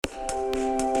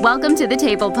Welcome to the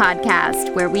Table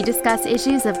Podcast, where we discuss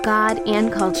issues of God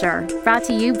and culture. Brought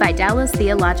to you by Dallas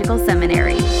Theological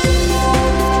Seminary.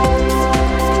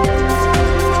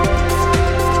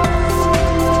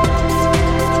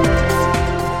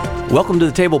 Welcome to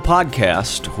the Table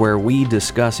Podcast, where we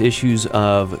discuss issues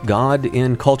of God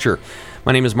and culture.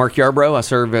 My name is Mark Yarbrough. I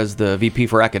serve as the VP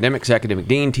for Academics, Academic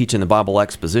Dean, teaching the Bible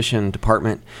Exposition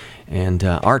Department. And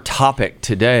our topic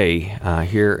today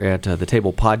here at the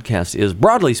Table Podcast is,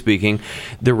 broadly speaking,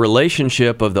 the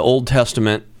relationship of the Old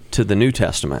Testament to the New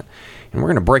Testament. And we're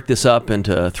going to break this up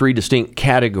into three distinct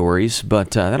categories,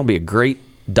 but that'll be a great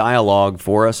dialogue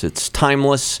for us. It's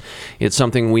timeless. It's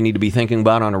something we need to be thinking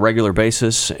about on a regular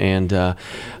basis. And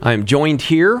I'm joined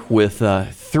here with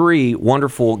three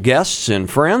wonderful guests and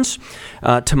friends.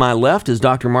 To my left is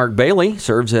Dr. Mark Bailey,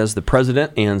 serves as the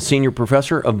president and senior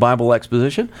professor of Bible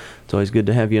Exposition. It's always good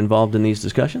to have you involved in these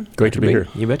discussions. Great to be here.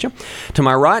 You betcha. To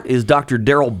my right is Dr.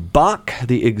 Darrell Bock,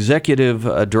 the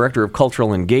executive director of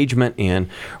cultural engagement and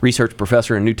research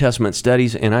professor in New Testament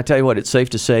studies. And I tell you what, it's safe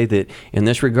to say that in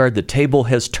this regard, the table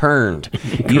has turned.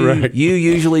 Correct. You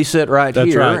usually sit right That's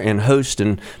here right. and host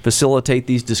and facilitate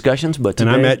these discussions, but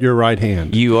today, And I'm at your right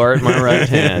hand. you are at my right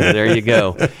hand. There you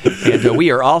go. And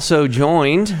we are also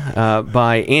joined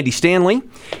by Andy Stanley.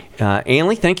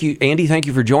 Andy, thank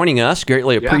you for joining us.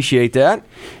 Greatly appreciate that.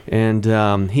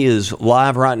 And he is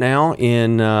live right now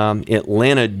in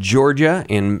Atlanta, Georgia.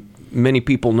 And many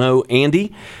people know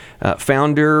Andy,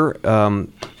 founder,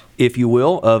 if you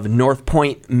will, of North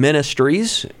Point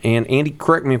Ministries. And Andy,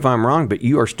 correct me if I'm wrong, but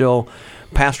you are still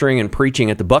pastoring and preaching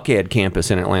at the Buckhead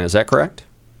campus in Atlanta. Is that correct?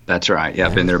 That's right. Yeah,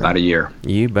 I've been there about a year.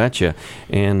 You betcha.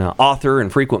 And author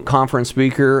and frequent conference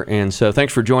speaker. And so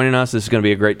thanks for joining us. This is going to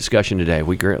be a great discussion today.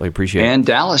 We greatly appreciate it. And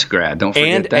Dallas grad, don't forget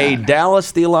And that. a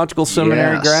Dallas Theological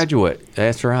Seminary Yes. graduate.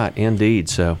 That's right, indeed.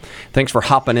 So thanks for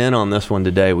hopping in on this one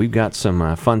today. We've got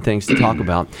some fun things to talk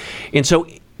about. And so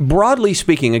broadly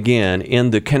speaking, again,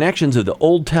 in the connections of the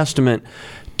Old Testament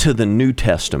to the New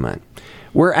Testament,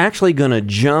 we're actually going to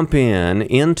jump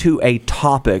into a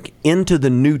topic into the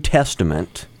New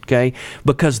Testament, okay,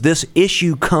 because this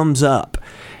issue comes up,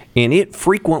 and it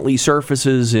frequently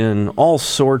surfaces in all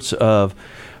sorts of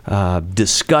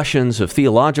discussions of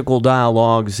theological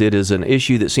dialogues. It is an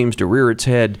issue that seems to rear its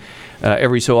head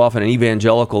every so often in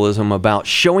evangelicalism about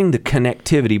showing the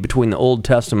connectivity between the Old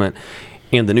Testament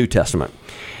and the New Testament.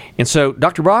 And so,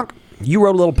 Dr. Bock, you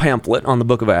wrote a little pamphlet on the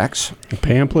book of Acts.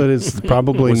 Pamphlet is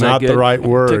probably Was that not good? the right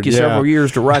word. It took you several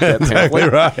years to write that Exactly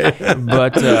pamphlet. right.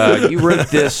 But you wrote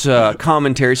this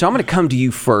commentary. So I'm going to come to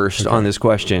you first on this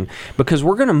question, because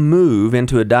we're going to move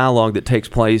into a dialogue that takes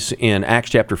place in Acts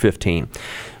chapter 15.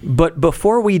 But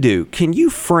before we do, can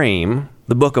you frame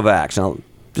the book of Acts? Now,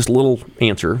 just a little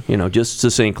answer, just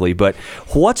succinctly, but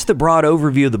what's the broad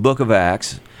overview of the book of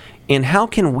Acts? And how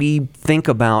can we think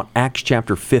about Acts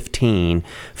chapter 15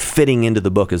 fitting into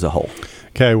the book as a whole?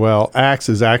 Okay, well, Acts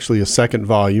is actually a second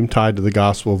volume tied to the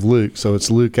Gospel of Luke. So it's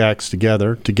Luke, Acts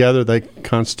together. Together they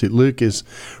constitute. Luke has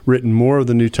written more of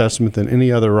the New Testament than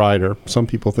any other writer. Some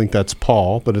people think that's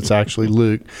Paul, but it's actually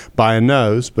Luke by a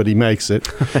nose, but he makes it.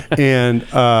 And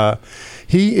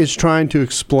he is trying to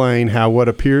explain how what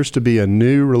appears to be a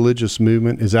new religious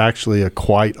movement is actually a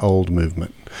quite old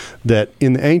movement. That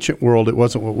in the ancient world, it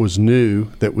wasn't what was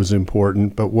new that was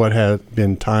important, but what had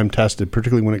been time-tested,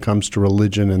 particularly when it comes to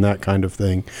religion and that kind of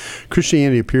thing.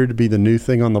 Christianity appeared to be the new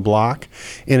thing on the block,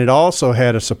 and it also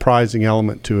had a surprising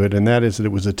element to it, and that is that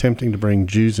it was attempting to bring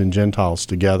Jews and Gentiles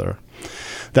together.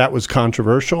 That was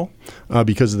controversial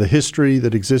because of the history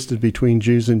that existed between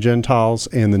Jews and Gentiles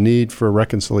and the need for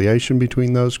reconciliation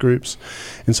between those groups.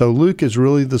 And so Luke is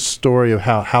really the story of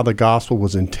how the gospel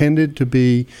was intended to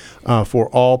be for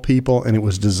all people, and it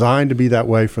was designed to be that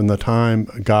way from the time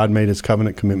God made his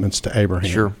covenant commitments to Abraham.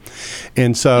 Sure.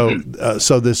 And so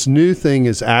so this new thing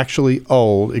is actually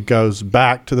old. It goes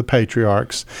back to the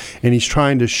patriarchs, and he's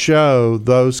trying to show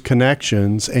those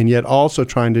connections and yet also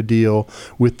trying to deal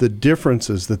with the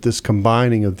differences that this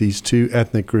combining of these two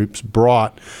ethnic groups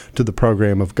brought to the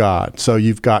program of God. So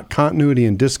you've got continuity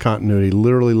and discontinuity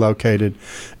literally located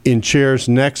in chairs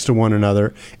next to one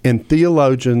another, and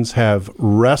theologians have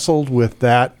wrestled with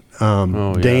that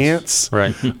dance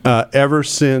Right. ever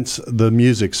since the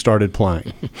music started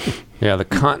playing. Yeah, the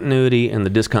continuity and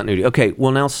the discontinuity. Okay,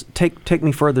 well now take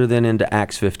me further then into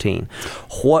Acts 15.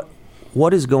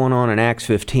 What is going on in Acts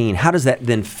 15? How does that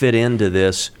then fit into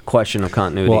this question of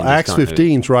continuity? Well, Acts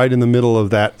 15 is right in the middle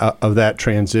of that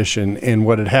transition, and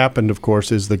what had happened, of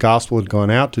course, is the gospel had gone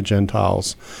out to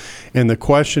Gentiles, and the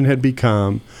question had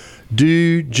become,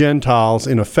 do Gentiles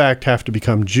in effect have to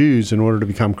become Jews in order to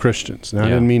become Christians? Now, I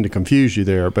didn't mean to confuse you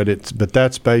there, but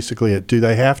that's basically it. Do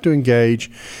they have to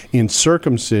engage in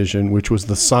circumcision, which was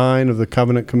the sign of the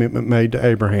covenant commitment made to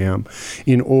Abraham,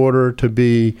 in order to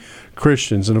be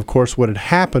Christians? And of course, what had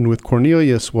happened with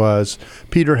Cornelius was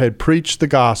Peter had preached the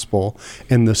gospel,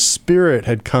 and the Spirit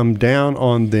had come down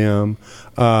on them,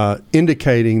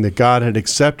 indicating that God had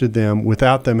accepted them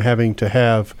without them having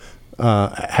to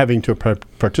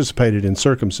participated in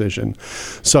circumcision.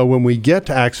 So when we get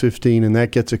to Acts 15 and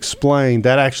that gets explained,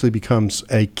 that actually becomes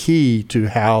a key to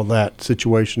how that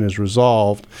situation is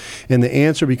resolved. And the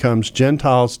answer becomes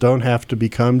Gentiles don't have to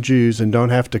become Jews and don't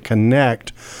have to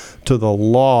connect to the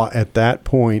law at that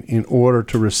point in order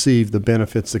to receive the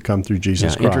benefits that come through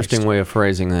Jesus Christ. Interesting way of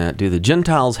phrasing that. Do the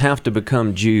Gentiles have to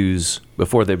become Jews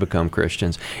before they become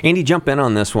Christians? Andy, jump in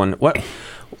on this one. What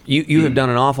you have done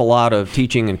an awful lot of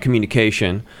teaching and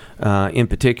communication, in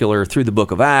particular through the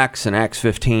book of Acts and Acts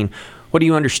 15. What do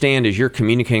you understand as you're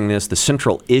communicating this, the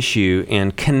central issue,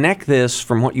 and connect this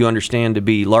from what you understand to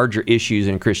be larger issues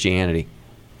in Christianity?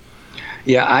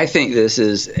 Yeah, I think this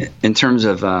is, in terms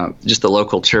of just the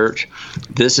local church,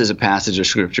 this is a passage of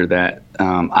Scripture that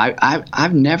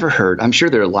I've never heard. I'm sure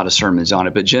there are a lot of sermons on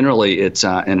it, but generally it's in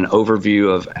an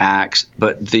overview of Acts.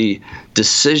 But the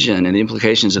decision and the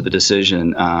implications of the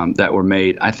decision that were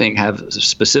made, I think, have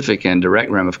specific and direct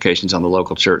ramifications on the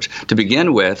local church. To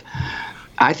begin with,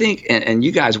 I think, and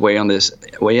you guys weigh in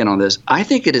on this, I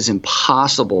think it is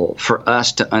impossible for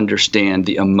us to understand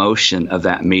the emotion of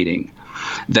that meeting.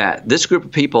 That this group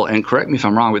of people, and correct me if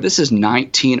I'm wrong, but this is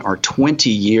 19 or 20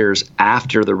 years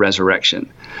after the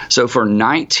resurrection. So for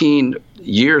 19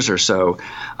 years or so,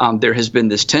 there has been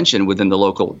this tension within the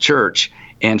local church,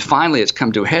 and finally it's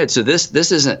come to a head. So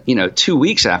this isn't 2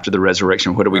 weeks after the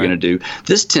resurrection. What are we going to do?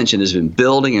 This tension has been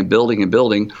building and building and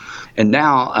building, and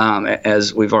now,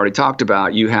 as we've already talked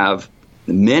about, you have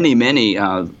many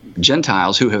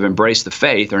Gentiles who have embraced the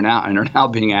faith are now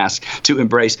being asked to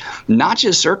embrace not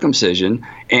just circumcision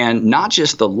and not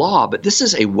just the law, but this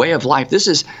is a way of life. This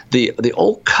is the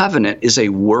old covenant is a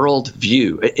world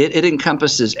view. It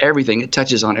encompasses everything. It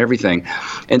touches on everything.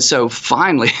 And so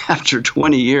finally, after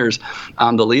 20 years,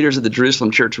 the leaders of the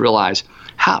Jerusalem church realized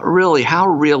how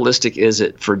realistic is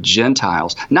it for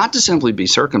Gentiles not to simply be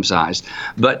circumcised,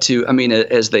 but to,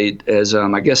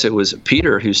 I guess it was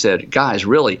Peter who said, guys,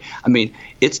 really,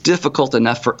 it's difficult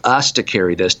enough for us to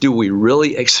carry this. Do we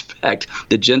really expect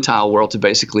the Gentile world to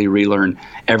basically relearn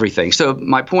everything? So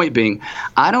my point being,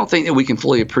 I don't think that we can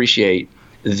fully appreciate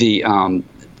the I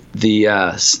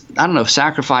don't know if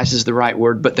sacrifice is the right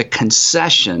word, but the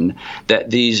concession that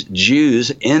these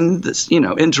Jews in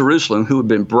Jerusalem who had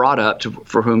been brought up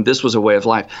for whom this was a way of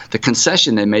life, the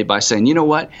concession they made by saying, you know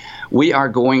what, we are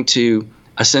going to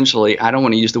essentially, I don't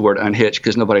want to use the word unhitch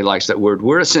because nobody likes that word.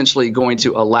 We're essentially going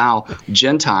to allow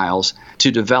Gentiles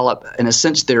to develop, in a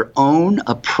sense, their own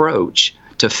approach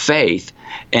to faith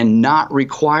and not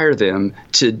require them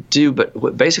to do, but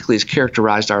what basically has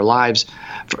characterized our lives,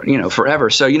 forever.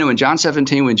 So, in John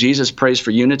 17, when Jesus prays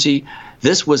for unity,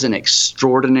 this was an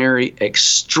extraordinary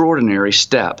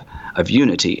step of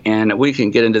unity. And we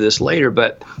can get into this later,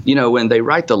 but, when they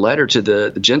write the letter to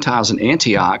the Gentiles in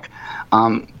Antioch,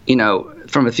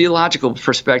 from a theological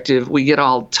perspective, we get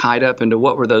all tied up into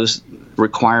what were those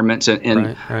requirements.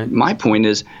 And right. My point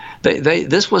is,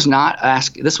 this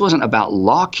wasn't about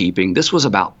law keeping. This was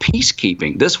about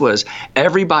peacekeeping. This was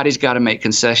everybody's got to make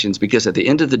concessions because at the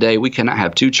end of the day, we cannot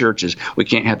have two churches. We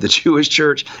can't have the Jewish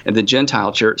church and the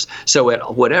Gentile church. So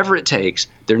at whatever it takes,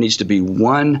 there needs to be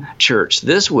one church.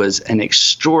 This was an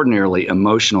extraordinarily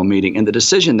emotional meeting, and the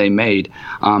decision they made,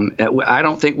 I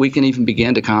don't think we can even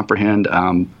begin to comprehend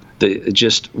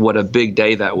just what a big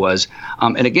day that was.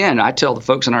 And again, I tell the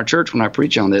folks in our church when I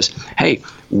preach on this, hey,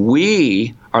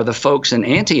 we are the folks in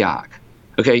Antioch.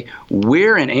 Okay,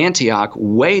 we're in Antioch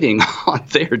waiting on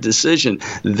their decision.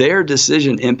 Their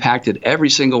decision impacted every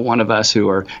single one of us who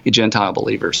are Gentile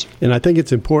believers. And I think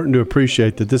it's important to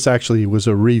appreciate that this actually was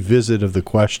a revisit of the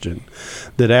question.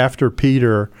 That after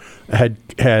Peter had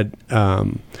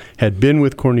been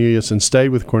with Cornelius and stayed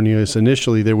with Cornelius,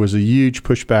 initially there was a huge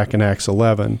pushback in Acts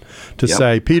 11 to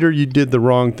say, Peter, you did the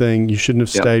wrong thing. You shouldn't have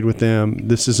stayed with them.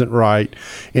 This isn't right.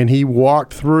 And he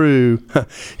walked through.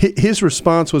 His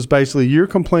response was basically, your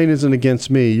complaint isn't against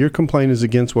me. Your complaint is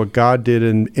against what God did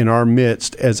in our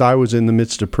midst as I was in the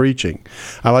midst of preaching.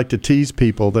 I like to tease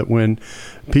people that when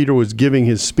Peter was giving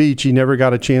his speech, he never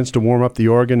got a chance to warm up the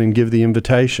organ and give the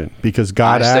invitation because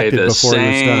God acted before it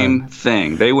was done. Same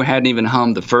thing. They hadn't even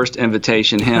hummed the first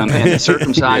invitation hymn, and the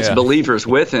circumcised believers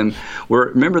with him were,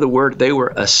 remember the word, they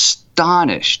were astonished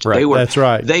astonished. Right. That's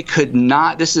right. They could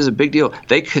not, this is a big deal,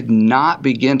 they could not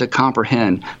begin to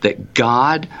comprehend that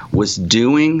God was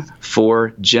doing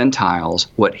for Gentiles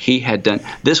what he had done.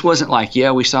 This wasn't like,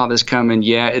 yeah, we saw this coming,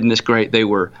 yeah, isn't this great? They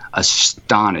were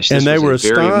astonished. This and they were was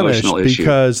a very astonished emotional issue.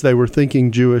 because they were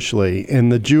thinking Jewishly.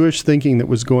 And the Jewish thinking that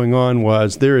was going on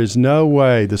was, there is no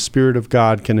way the Spirit of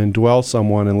God can indwell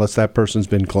someone unless that person's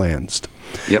been cleansed.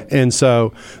 Yep. And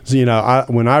so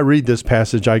when I read this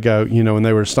passage, I go, when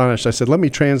they were astonished, I said, let me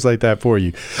translate that for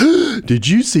you. Did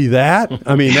you see that?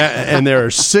 I mean, and there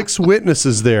are 6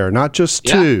 witnesses there, not just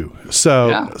 2.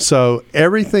 So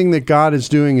everything that God is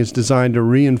doing is designed to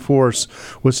reinforce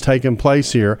what's taken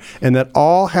place here, and that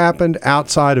all happened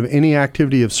outside of any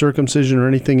activity of circumcision or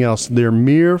anything else. Their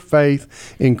mere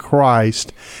faith in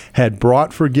Christ had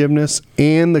brought forgiveness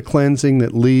and the cleansing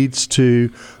that leads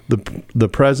to the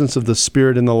presence of the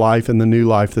Spirit in the life and the new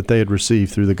life that they had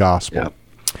received through the gospel. Yep.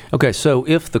 Okay, so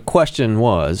if the question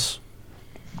was,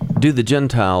 do the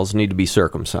Gentiles need to be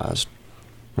circumcised?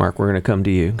 Mark, we're going to come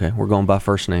to you. Okay, we're going by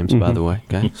first names, by the way.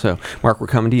 Okay, so Mark, we're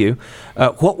coming to you.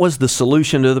 What was the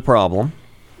solution to the problem,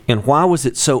 and why was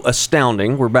it so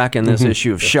astounding? We're back in this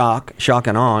issue of shock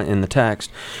and awe in the text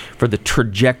for the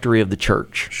trajectory of the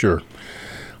church. Sure.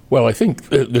 Well, I think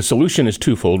the solution is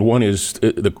twofold. One is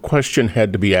the question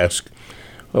had to be asked,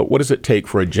 what does it take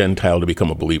for a Gentile to become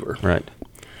a believer? Right.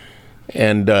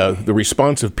 And the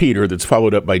response of Peter that's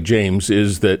followed up by James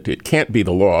is that it can't be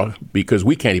the law because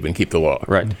we can't even keep the law.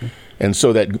 Right. And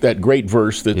so that great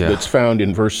verse that's found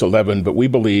in verse 11, but we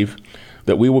believe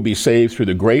that we will be saved through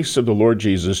the grace of the Lord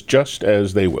Jesus just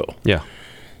as they will. Yeah.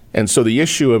 And so the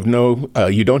issue of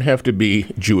you don't have to be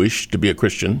Jewish to be a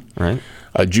Christian. Right.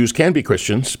 Jews can be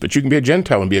Christians, but you can be a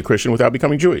Gentile and be a Christian without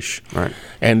becoming Jewish. Right.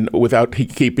 And without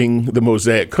keeping the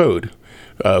Mosaic Code,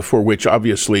 for which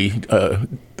obviously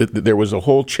there was a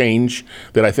whole change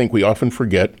that I think we often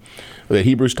forget, that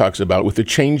Hebrews talks about. With the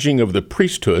changing of the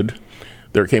priesthood,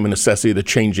 there came a necessity of the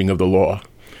changing of the law.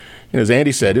 And as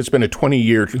Andy said, it's been a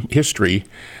 20-year history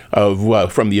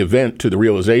of from the event to the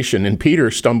realization, and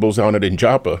Peter stumbles on it in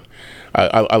Joppa.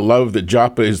 I love that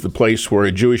Joppa is the place where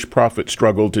a Jewish prophet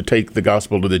struggled to take the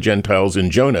gospel to the Gentiles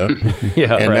in Jonah,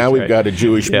 now we've got a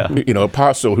Jewish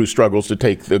apostle who struggles to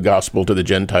take the gospel to the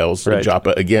Gentiles in Joppa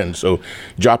again. So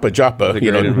Joppa,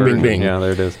 bing, bing. Yeah,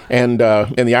 there it is. And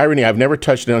the irony, I've never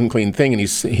touched an unclean thing, and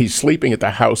he's sleeping at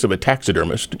the house of a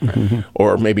taxidermist,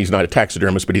 or maybe he's not a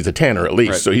taxidermist, but he's a tanner at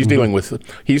least. So he's dealing with,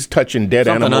 he's touching dead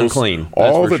Something animals unclean,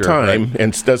 all the sure, time,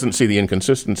 and doesn't see the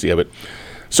inconsistency of it.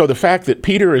 So the fact that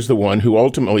Peter is the one who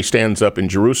ultimately stands up in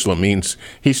Jerusalem means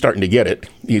he's starting to get it.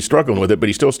 He's struggling with it, but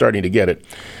he's still starting to get it.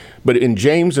 But in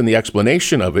James, and the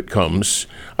explanation of it comes,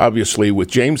 obviously, with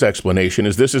James' explanation,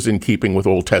 is this is in keeping with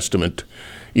Old Testament,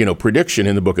 prediction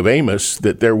in the book of Amos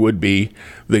that there would be,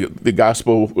 the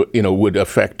gospel, would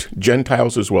affect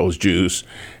Gentiles as well as Jews,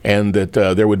 and that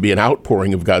there would be an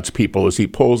outpouring of God's people as he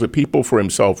pulls a people for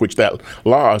himself, which that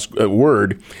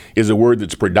word is a word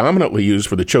that's predominantly used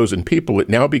for the chosen people. It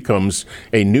now becomes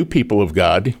a new people of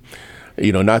God.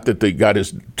 Not that God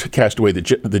has cast away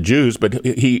the Jews, but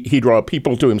he drew a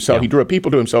people to himself. Yeah. He drew a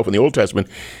people to himself in the Old Testament.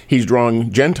 He's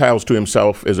drawing Gentiles to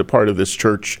himself as a part of this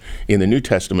church in the New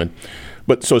Testament.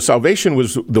 But so salvation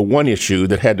was the one issue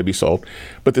that had to be solved.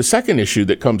 But the second issue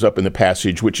that comes up in the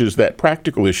passage, which is that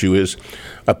practical issue, is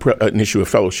an issue of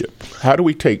fellowship. How do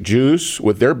we take Jews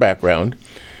with their background,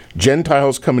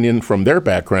 Gentiles coming in from their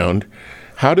background,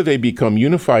 how do they become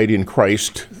unified in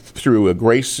Christ through a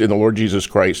grace in the Lord Jesus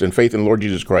Christ and faith in the Lord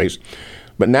Jesus Christ?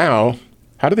 But now,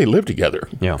 how do they live together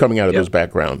coming out of those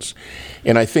backgrounds?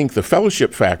 And I think the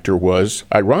fellowship factor was,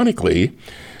 ironically,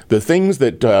 the things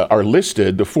that are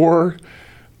listed, the 4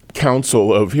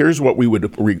 counsel of here's what we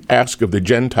would ask of the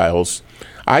Gentiles,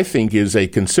 I think is a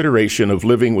consideration of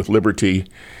living with liberty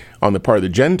on the part of the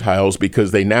Gentiles,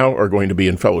 because they now are going to be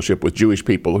in fellowship with Jewish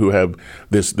people who have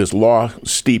this law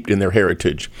steeped in their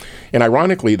heritage. And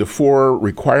ironically, the 4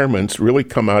 requirements really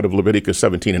come out of Leviticus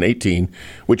 17 and 18,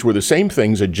 which were the same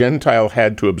things a Gentile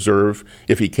had to observe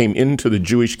if he came into the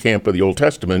Jewish camp of the Old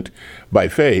Testament by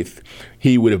faith.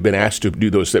 He would have been asked to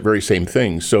do those very same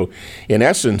things. So in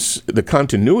essence, the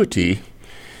continuity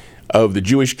of the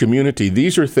Jewish community,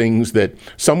 these are things that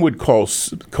some would call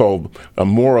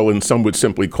moral and some would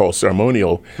simply call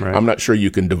ceremonial. Right. I'm not sure you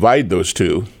can divide those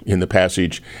two in the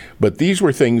passage, but these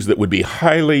were things that would be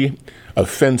highly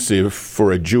offensive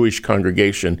for a Jewish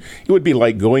congregation. It would be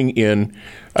like going in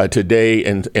today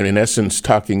and in essence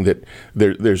talking that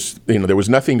there was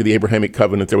nothing to the Abrahamic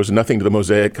covenant, there was nothing to the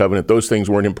Mosaic covenant, those things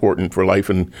weren't important for life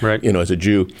and as a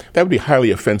Jew. That would be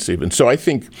highly offensive. And so I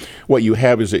think what you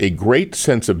have is a great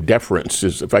sense of deference,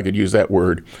 if I could use that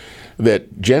word,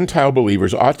 that Gentile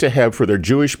believers ought to have for their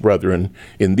Jewish brethren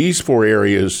in these 4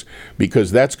 areas,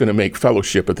 because that's going to make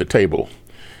fellowship at the table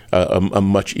a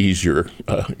much easier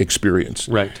experience.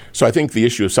 Right. So I think the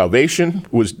issue of salvation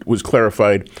was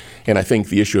clarified, and I think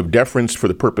the issue of deference for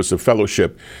the purpose of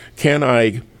fellowship. Can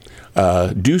I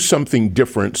do something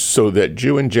different so that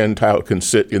Jew and Gentile can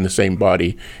sit in the same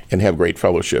body and have great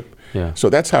fellowship? Yeah. So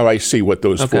that's how I see what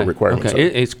those 4 requirements are.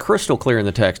 It's crystal clear in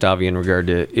the text, Avi, in regard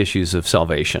to issues of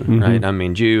salvation, right? I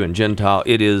mean, Jew and Gentile,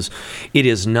 it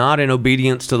is not in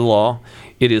obedience to the law.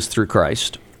 It is through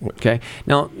Christ. Okay.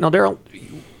 Now, Daryl,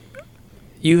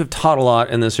 you have taught a lot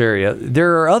in this area.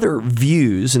 There are other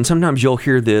views, and sometimes you'll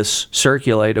hear this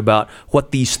circulate about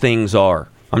what these things are.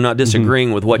 I'm not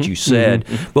disagreeing with what you said,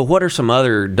 but what are some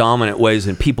other dominant ways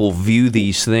that people view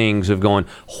these things of going,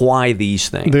 why these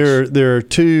things? There are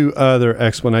 2 other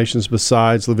explanations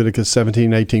besides Leviticus 17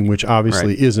 and 18, which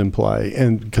obviously is in play.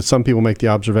 And because some people make the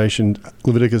observation,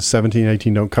 Leviticus 17 and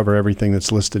 18 don't cover everything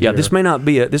that's listed here. This may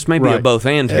be a both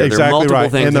and here. Exactly, there are multiple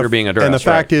things that are being addressed. And the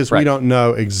fact is, we don't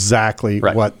know exactly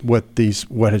what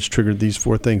has triggered these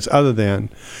 4 things, other than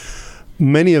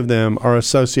many of them are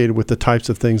associated with the types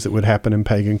of things that would happen in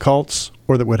pagan cults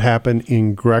or that would happen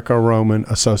in Greco-Roman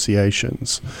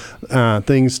associations.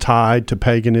 Things tied to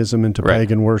paganism and to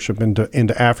pagan worship and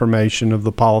into affirmation of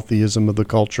the polytheism of the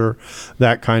culture,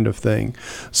 that kind of thing.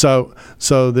 So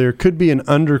there could be an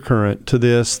undercurrent to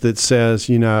this that says,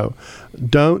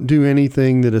 don't do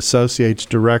anything that associates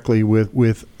directly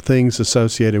with things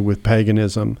associated with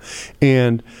paganism.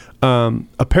 And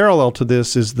a parallel to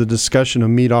this is the discussion of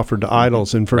meat offered to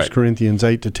idols in 1 Corinthians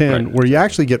 8 to 10, where you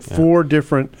actually get 4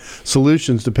 different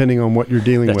solutions depending on what you're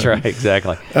dealing with. That's right,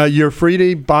 exactly. You're free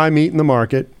to buy meat in the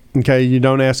market. Okay, you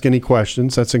don't ask any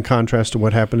questions. That's in contrast to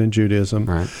what happened in Judaism.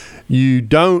 Right.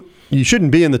 You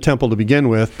shouldn't be in the temple to begin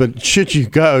with, but should you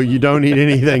go, you don't eat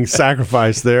anything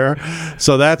sacrificed there.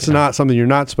 So that's not something you're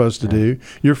not supposed to do.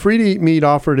 You're free to eat meat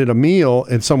offered at a meal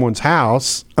in someone's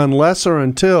house, unless or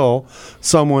until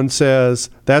someone says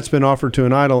that's been offered to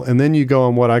an idol, and then you go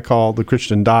on what I call the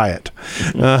Christian diet.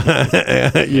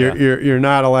 You're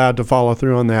not allowed to follow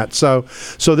through on that. So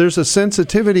there's a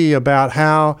sensitivity about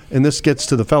how, and this gets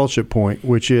to the fellowship point,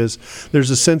 which is there's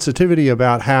a sensitivity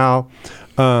about how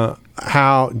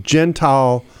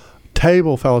Gentile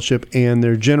table fellowship and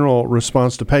their general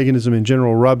response to paganism in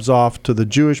general rubs off to the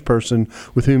Jewish person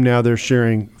with whom now they're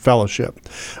sharing fellowship.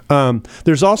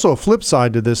 There's also a flip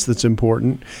side to this that's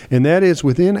important, and that is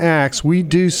within Acts we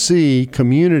do see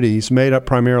communities made up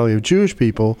primarily of Jewish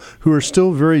people who are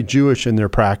still very Jewish in their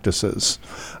practices.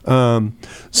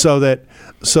 So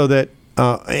that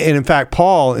and in fact,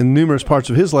 Paul, in numerous parts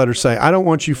of his letters, say, I don't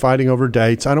want you fighting over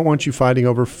dates. I don't want you fighting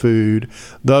over food,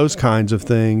 those kinds of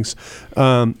things,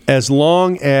 as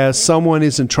long as someone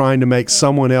isn't trying to make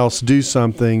someone else do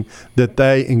something that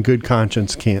they, in good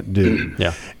conscience, can't do.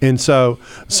 Yeah. And so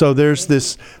there's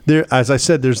this, as I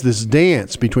said, there's this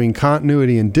dance between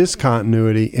continuity and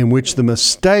discontinuity in which the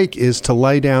mistake is to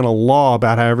lay down a law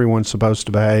about how everyone's supposed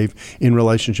to behave in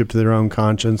relationship to their own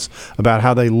conscience, about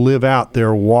how they live out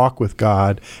their walk with God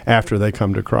after they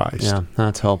come to Christ. Yeah,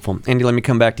 that's helpful. Andy, let me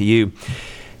come back to you.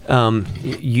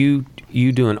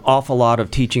 You do an awful lot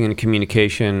of teaching and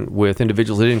communication with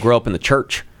individuals that didn't grow up in the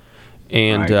church.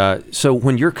 And so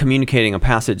when you're communicating a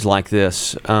passage like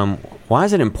this, why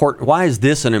is it important? Why is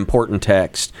this an important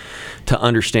text to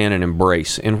understand and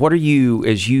embrace? And what are you,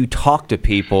 as you talk to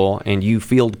people and you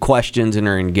field questions and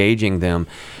are engaging them,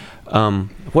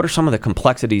 what are some of the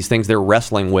complexities, things they're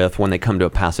wrestling with when they come to a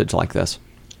passage like this?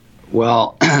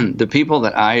 Well, the people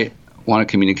that I want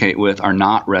to communicate with are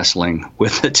not wrestling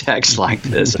with a text like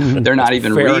this. They're not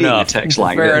even reading a text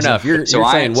like this. Fair enough. You're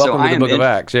saying, welcome to the book of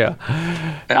Acts, yeah.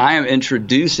 I am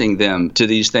introducing them to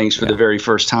these things for the very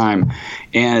first time.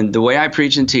 And the way I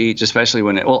preach and teach, especially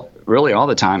really all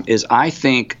the time, is I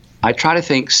try to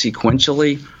think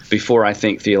sequentially before I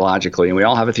think theologically. And we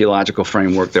all have a theological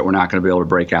framework that we're not going to be able to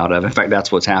break out of. In fact, that's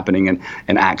what's happening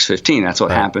in Acts 15. That's what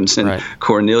happens in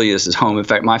Cornelius' home. In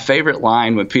fact, my favorite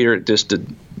line when Peter, just to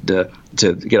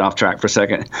get off track for a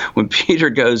second, when Peter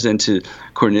goes into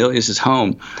Cornelius'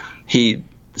 home, he's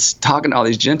talking to all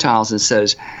these Gentiles and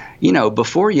says,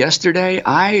 before yesterday,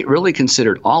 I really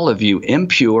considered all of you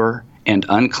impure and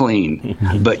unclean.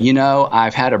 But, you know,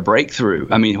 I've had a breakthrough.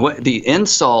 I mean, what the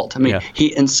insult, I mean,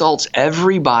 he insults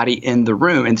everybody in the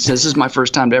room and says, this is my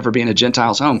first time to ever be in a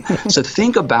Gentile's home. So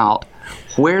think about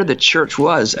where the church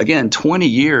was, again, 20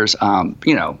 years,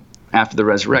 you know, after the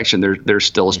resurrection. There's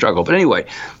still a struggle. But anyway,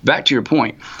 back to your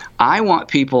point. I want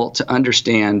people to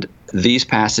understand these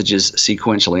passages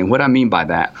sequentially. And what I mean by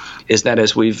that is that,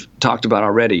 as we've talked about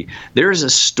already, there is a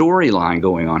storyline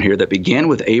going on here that began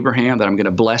with Abraham, that I'm going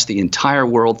to bless the entire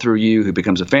world through you, who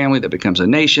becomes a family, that becomes a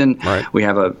nation. Right. We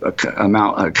have a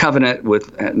covenant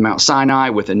at Mount Sinai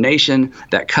with a nation.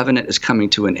 That covenant is coming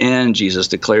to an end. Jesus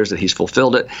declares that he's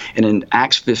fulfilled it. And in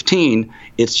Acts 15,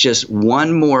 it's just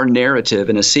one more narrative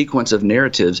in a sequence of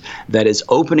narratives that is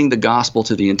opening the gospel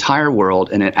to the entire world.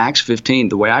 And in Acts 15,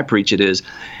 the way I preach it is,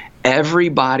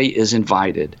 everybody is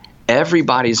invited.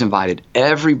 Everybody is invited.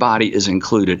 Everybody is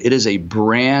included. It is a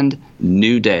brand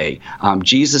new day.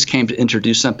 Jesus came to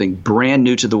introduce something brand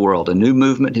new to the world, a new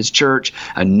movement, his church,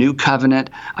 a new covenant,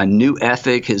 a new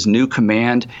ethic, his new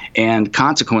command, and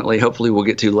consequently, hopefully we'll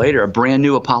get to later, a brand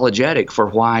new apologetic for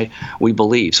why we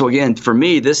believe. So again, for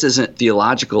me, this isn't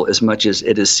theological as much as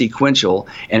it is sequential,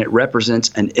 and it represents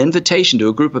an invitation to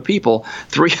a group of people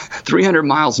 300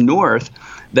 miles north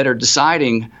that are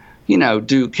deciding, you know,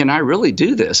 can I really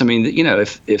do this? I mean, you know,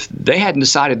 if they hadn't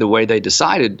decided the way they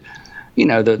decided, you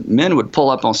know, the men would pull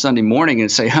up on Sunday morning and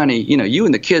say, honey, you know, you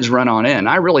and the kids run on in.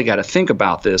 I really got to think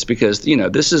about this because, you know,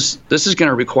 this is going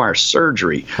to require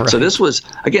surgery. Right. So this was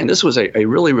a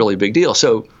really, really big deal.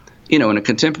 So, you know, in a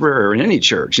contemporary or in any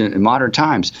church in modern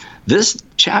times, this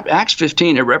Acts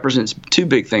 15, it represents two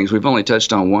big things. We've only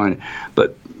touched on one,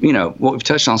 but, you know, what we've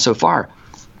touched on so far,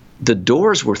 the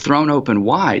doors were thrown open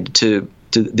wide to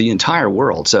the entire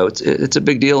world. So it's a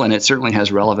big deal, and it certainly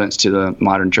has relevance to the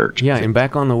modern church. Yeah, and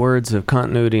back on the words of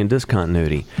continuity and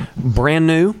discontinuity, brand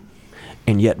new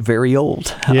and yet very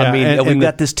old. Yeah, I mean, we've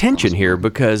got this tension here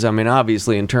because, I mean,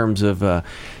 obviously in terms of the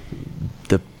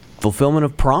fulfillment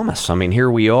of promise. I mean,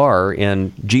 here we are,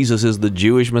 and Jesus is the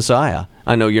Jewish Messiah.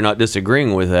 I know you're not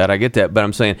disagreeing with that. I get that. But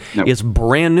I'm saying It's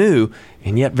brand new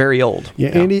and yet very old. Yeah,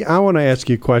 Andy, I want to ask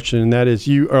you a question, and that is,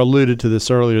 you alluded to this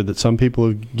earlier, that some people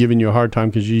have given you a hard time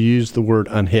because you used the word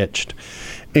unhitched.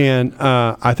 And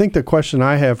I think the question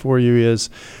I have for you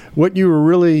is, what you were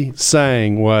really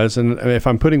saying was, and if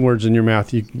I'm putting words in your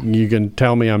mouth, you can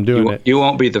tell me I'm doing it. You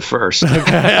won't be the first.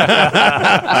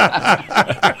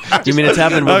 You mean it's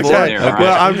happened before? Okay. Right.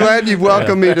 Well, I'm glad you've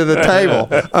welcomed me to the table.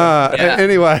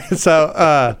 Anyway,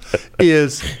 so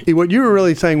is what you were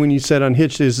really saying when you said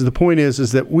unhitched is the point is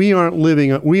that we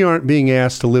aren't being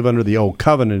asked to live under the old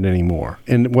covenant anymore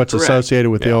and what's Correct. Associated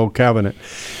with the old covenant.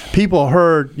 People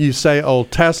heard you say Old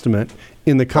Testament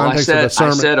in the context of a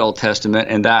sermon. I said Old Testament,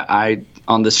 and that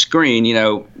on the screen, you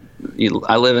know,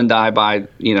 I live and die by,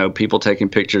 you know, people taking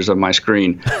pictures of my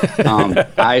screen.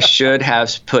 I should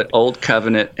have put Old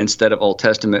Covenant instead of Old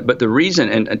Testament. But the reason,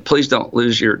 and please don't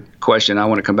lose your question, I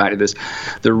want to come back to this.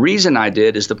 The reason I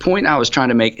did is the point I was trying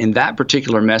to make in that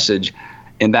particular message,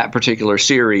 in that particular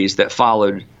series that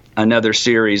followed another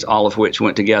series, all of which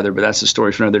went together, but that's a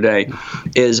story for another day,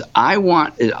 is I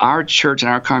want our church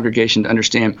and our congregation to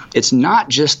understand it's not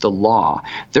just the law.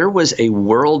 There was a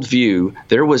worldview,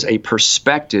 there was a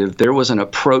perspective, there was an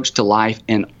approach to life,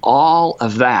 and all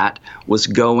of that was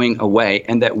going away,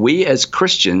 and that we as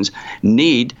Christians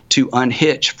need to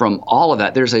unhitch from all of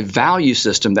that. There's a value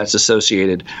system that's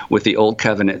associated with the Old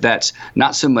Covenant that's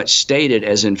not so much stated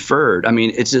as inferred. I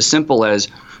mean, it's as simple as,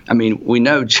 we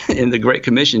know in the Great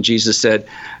Commission, Jesus said,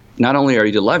 not only are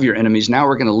you to love your enemies, now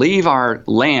we're going to leave our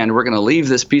land, we're going to leave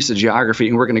this piece of geography,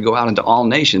 and we're going to go out into all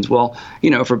nations. Well, you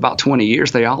know, for about 20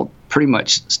 years, they all pretty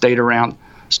much stayed around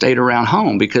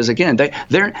home because, again,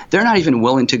 they're not even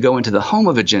willing to go into the home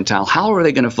of a Gentile. How are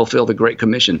they going to fulfill the Great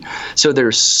Commission? So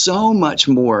there's so much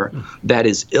more that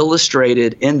is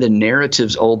illustrated in the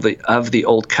narratives of the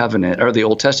Old Covenant, or the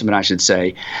Old Testament, I should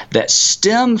say, that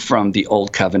stem from the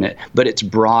Old Covenant, but it's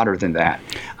broader than that.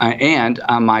 And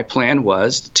my plan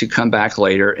was to come back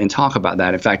later and talk about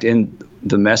that. In fact, in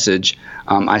the message,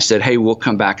 I said, hey, we'll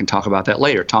come back and talk about that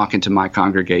later, talking to my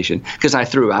congregation, because I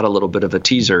threw out a little bit of a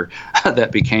teaser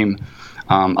that became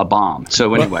a bomb.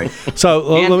 So anyway,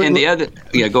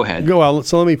 go ahead. Go on.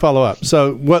 So let me follow up.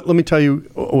 So let me tell you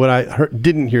what I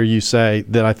didn't hear you say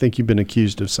that I think you've been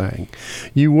accused of saying.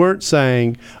 You weren't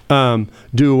saying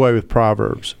do away with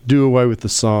Proverbs, do away with the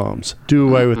Psalms, do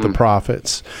away with the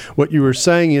prophets. What you were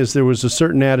saying is there was a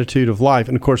certain attitude of life.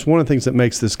 And of course, one of the things that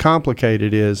makes this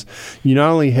complicated is you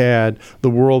not only had the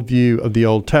worldview of the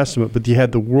Old Testament, but you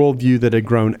had the worldview that had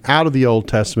grown out of the Old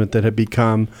Testament that had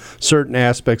become certain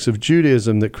aspects of Judaism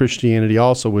Judaism that Christianity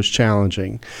also was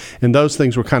challenging, and those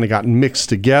things were kind of gotten mixed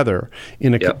together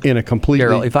in a completely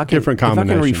Darryl, different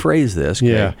combination. If I can rephrase this,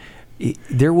 okay,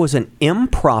 there was an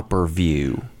improper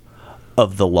view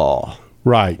of the law.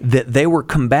 Right. That they were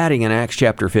combating in Acts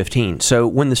chapter 15. So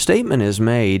when the statement is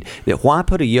made that why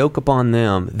put a yoke upon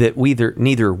them that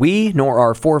neither we nor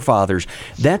our forefathers,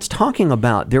 that's talking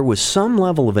about there was some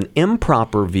level of an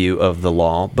improper view of the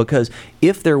law, because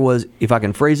if there was, if I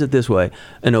can phrase it this way,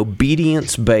 an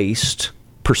obedience-based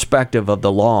perspective of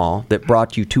the law that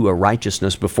brought you to a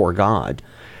righteousness before God,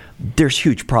 there's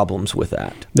huge problems with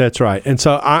that. That's right. And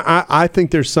so I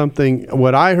think there's something,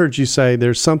 what I heard you say,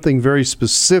 there's something very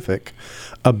specific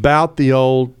about the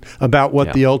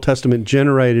what the Old Testament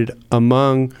generated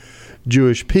among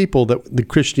Jewish people that the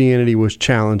Christianity was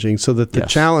challenging, so that the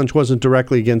challenge wasn't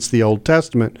directly against the Old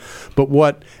Testament, but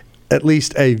what at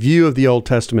least a view of the Old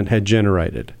Testament had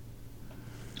generated.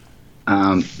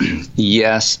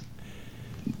 Yes,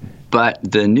 but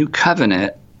the New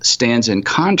Covenant stands in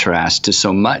contrast to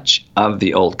so much of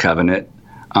the Old Covenant.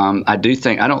 I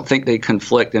don't think they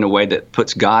conflict in a way that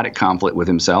puts God at conflict with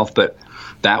himself, but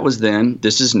that was then,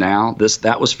 this is now,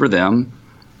 that was for them,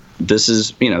 this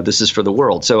is for the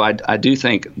world. So I do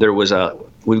think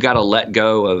we've got to let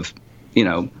go of,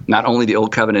 not only the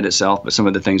Old Covenant itself, but some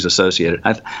of the things associated.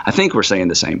 I think we're saying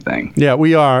the same thing. Yeah,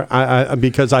 we are.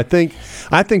 Because I think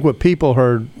what people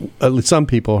heard, some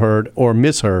people heard or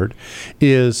misheard,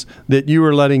 is that you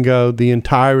were letting go the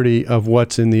entirety of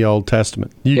what's in the Old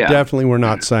Testament. You definitely were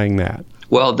not saying that.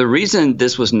 Well, the reason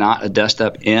this was not addressed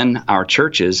up in our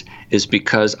churches is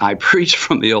because I preach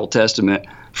from the Old Testament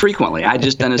frequently. I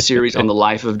just done a series on the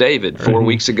life of David. 4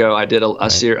 weeks ago, I did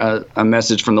a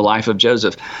message from the life of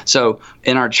Joseph. So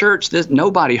in our church,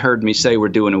 nobody heard me say we're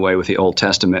doing away with the Old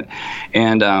Testament.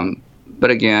 And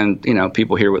but again,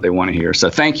 people hear what they want to hear. So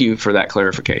thank you for that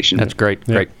clarification. That's great.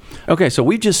 Yeah. Great. Okay, so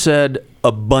we've just said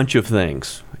a bunch of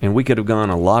things, and we could have gone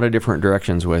a lot of different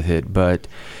directions with it, but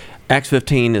Acts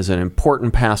 15 is an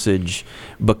important passage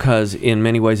because in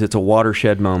many ways it's a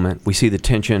watershed moment. We see the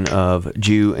tension of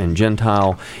Jew and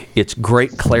Gentile. Its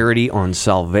great clarity on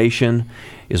salvation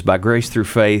is by grace through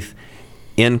faith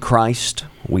in Christ.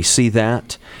 We see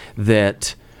that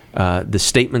the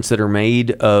statements that are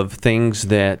made of things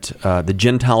that the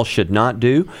Gentiles should not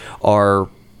do are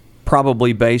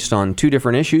probably based on two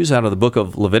different issues out of the book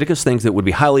of Leviticus, things that would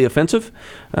be highly offensive.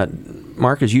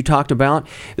 Mark, as you talked about,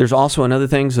 there's also another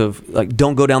things of, like,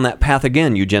 don't go down that path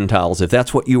again, you Gentiles, if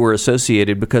that's what you were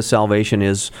associated, because salvation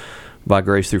is by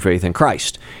grace through faith in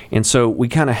Christ. And so we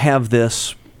kind of have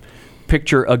this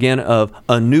picture, again, of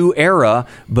a new era,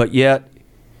 but yet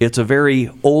it's a very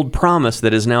old promise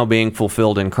that is now being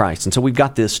fulfilled in Christ. And so we've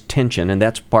got this tension, and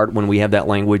that's part when we have that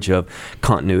language of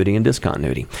continuity and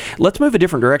discontinuity. Let's move a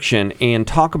different direction and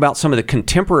talk about some of the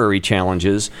contemporary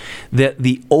challenges that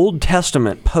the Old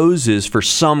Testament poses for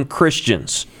some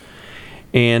Christians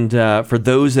and for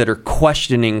those that are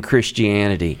questioning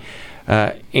Christianity.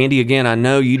 Andy, again, I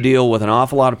know you deal with an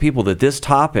awful lot of people that this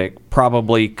topic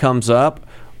probably comes up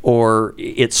or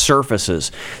it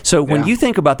surfaces. So when you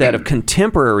think about that of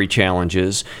contemporary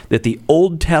challenges that the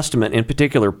Old Testament in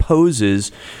particular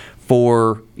poses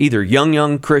for either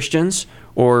young Christians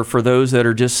or for those that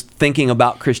are just thinking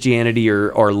about Christianity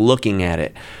or looking at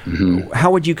it, how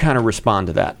would you kind of respond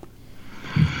to that?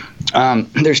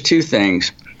 There's two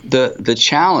things. The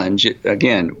challenge,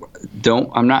 again,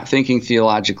 I'm not thinking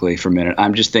theologically for a minute.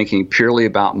 I'm just thinking purely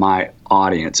about my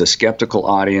audience, a skeptical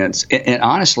audience, and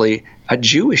honestly, a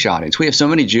Jewish audience. We have so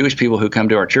many Jewish people who come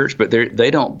to our church, but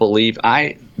they don't believe.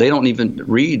 They don't even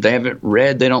read. They haven't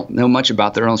read. They don't know much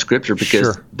about their own scripture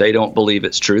because they don't believe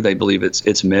it's true. They believe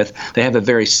it's myth. They have a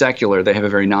very secular. They have a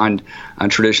very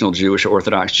non-traditional Jewish,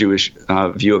 Orthodox Jewish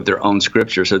view of their own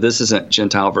scripture. So this isn't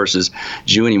Gentile versus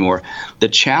Jew anymore.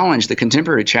 The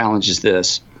contemporary challenge is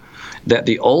this: that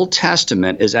the Old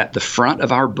Testament is at the front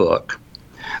of our book,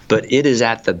 but it is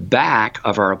at the back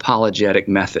of our apologetic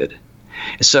method.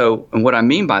 So what I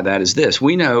mean by that is this: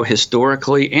 we know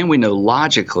historically and we know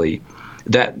logically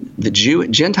that the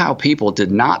Gentile people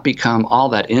did not become all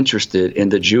that interested in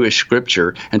the Jewish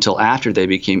scripture until after they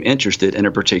became interested in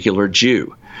a particular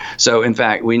Jew. So in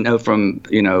fact, we know from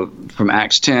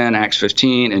Acts 10, Acts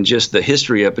 15, and just the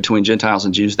history of between Gentiles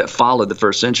and Jews that followed the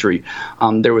first century,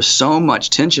 there was so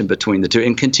much tension between the two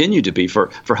and continued to be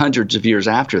for hundreds of years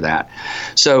after that.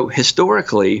 So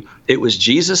historically, it was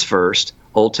Jesus first,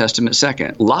 Old Testament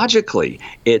second. Logically,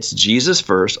 it's Jesus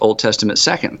first, Old Testament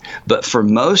second. But for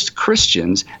most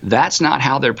Christians, that's not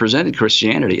how they're presented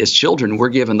Christianity. As children, we're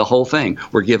given the whole thing.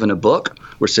 We're given a book.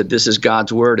 We're said, this is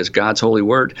God's word. It's God's holy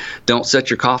word. Don't set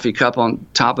your coffee cup on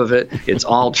top of it. It's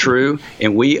all true.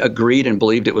 And we agreed and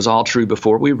believed it was all true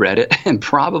before we read it. And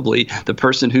probably the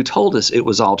person who told us it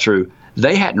was all true,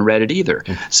 they hadn't read it either.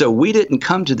 So we didn't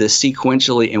come to this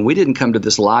sequentially, and we didn't come to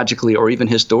this logically or even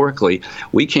historically.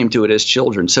 We came to it as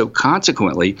children. So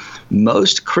consequently,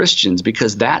 most Christians,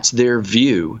 because that's their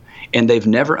view, and they've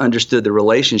never understood the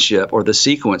relationship or the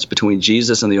sequence between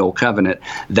Jesus and the Old Covenant,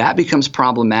 that becomes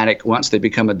problematic once they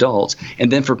become adults.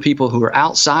 And then for people who are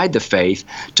outside the faith,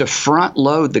 to front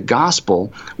load the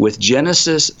gospel with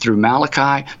Genesis through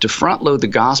Malachi, to front load the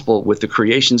gospel with the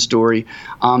creation story,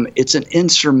 it's an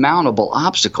insurmountable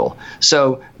obstacle.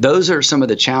 So those are some of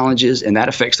the challenges, and that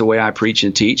affects the way I preach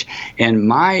and teach. And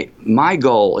my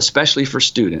goal, especially for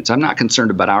students, I'm not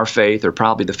concerned about our faith or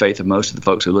probably the faith of most of the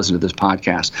folks who listen to this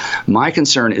podcast. My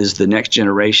concern is the next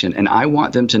generation, and I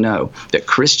want them to know that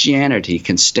Christianity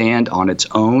can stand on its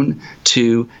own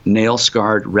two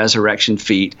nail-scarred resurrection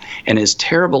feet. And as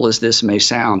terrible as this may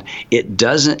sound, it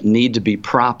doesn't need to be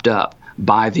propped up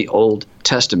by the Old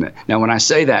Testament. Now, when I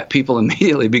say that, people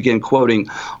immediately begin quoting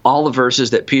all the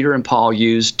verses that Peter and Paul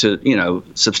used to,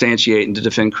 substantiate and to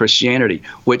defend Christianity,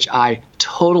 which I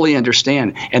totally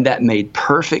understand, and that made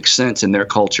perfect sense in their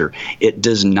culture. It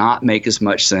does not make as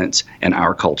much sense in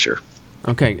our culture.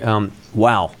 Okay,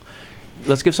 wow.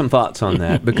 Let's give some thoughts on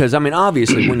that, because,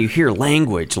 obviously, when you hear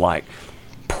language like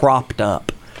propped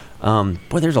up,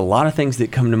 there's a lot of things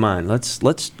that come to mind. Let's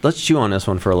chew on this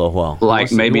one for a little while.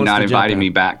 Like maybe not inviting me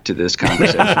back to this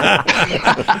conversation.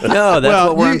 No, that's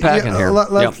what we're unpacking here.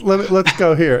 Let's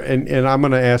go here, and I'm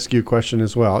going to ask you a question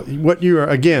as well. What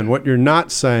you're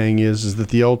not saying is that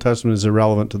the Old Testament is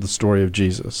irrelevant to the story of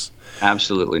Jesus.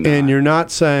 Absolutely not. And you're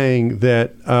not saying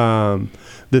that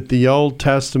that the Old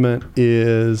Testament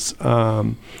is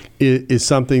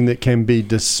something that can be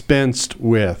dispensed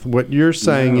with. What you're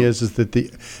saying is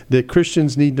that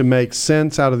Christians need to make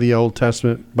sense out of the Old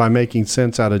Testament by making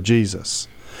sense out of Jesus.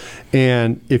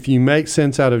 And if you make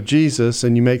sense out of Jesus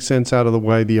and you make sense out of the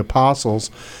way the apostles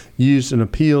used and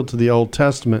appealed to the Old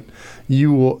Testament,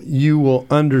 you will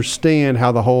understand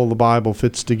how the whole of the Bible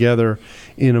fits together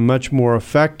in a much more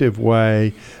effective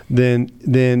way than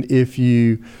if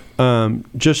you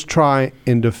just try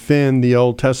and defend the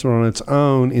Old Testament on its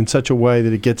own in such a way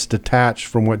that it gets detached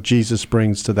from what Jesus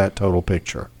brings to that total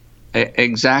picture.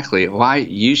 Exactly. Why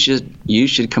you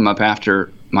should come up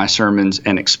after my sermons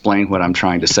and explain what I'm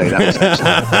trying to say. That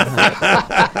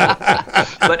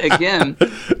was But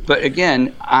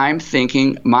again, I'm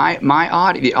thinking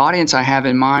the audience I have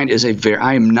in mind is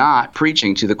I am not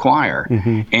preaching to the choir,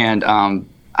 and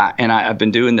I've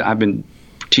been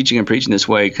teaching and preaching this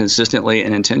way consistently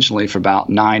and intentionally for about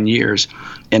 9 years,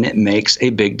 and it makes a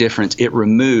big difference. It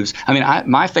removes,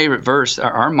 my favorite verse,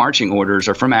 our marching orders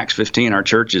are from Acts 15, our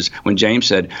churches, when James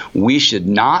said, we should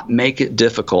not make it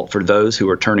difficult for those who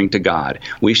are turning to God.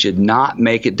 We should not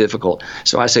make it difficult.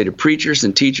 So I say to preachers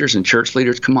and teachers and church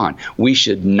leaders, come on, we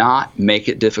should not make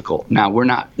it difficult. Now,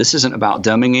 this isn't about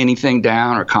dumbing anything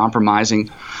down or compromising,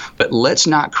 but let's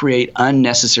not create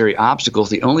unnecessary obstacles.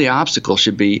 The only obstacle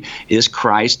should be, is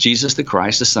Christ, Jesus the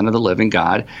Christ, the Son of the living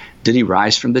God, did he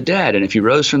rise from the dead? And if he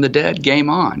rose from the dead, game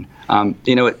on.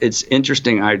 It's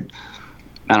interesting. I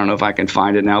don't know if I can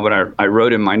find it now, but I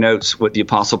wrote in my notes what the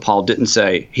Apostle Paul didn't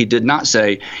say. He did not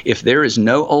say, if there is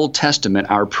no Old Testament,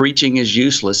 our preaching is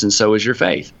useless and so is your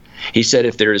faith. He said,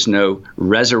 if there is no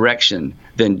resurrection,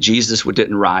 then Jesus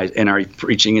didn't rise and our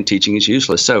preaching and teaching is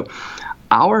useless. So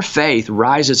our faith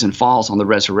rises and falls on the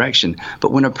resurrection.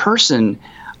 But when a person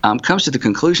comes to the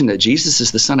conclusion that Jesus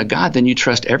is the Son of God, then you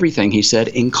trust everything he said,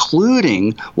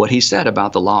 including what he said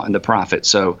about the law and the prophets.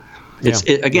 So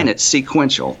it's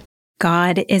sequential.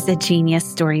 God is a genius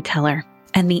storyteller,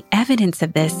 and the evidence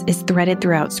of this is threaded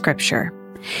throughout Scripture.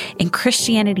 In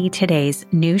Christianity Today's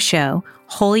new show,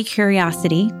 Holy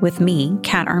Curiosity, with me,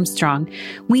 Kat Armstrong,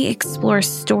 we explore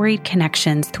storied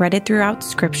connections threaded throughout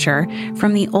Scripture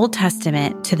from the Old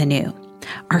Testament to the New.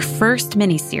 Our first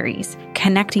mini-series,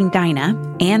 Connecting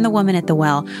Dinah and the Woman at the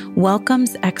Well,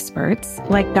 welcomes experts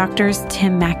like Drs.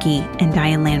 Tim Mackey and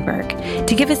Diane Landberg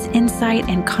to give us insight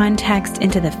and context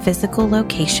into the physical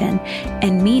location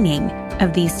and meaning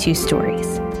of these two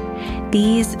stories.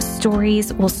 These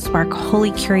stories will spark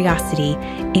holy curiosity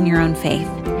in your own faith,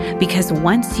 because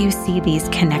once you see these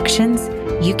connections,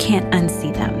 you can't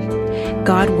unsee them.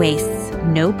 God wastes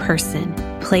no person,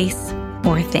 place,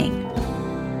 or thing.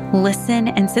 Listen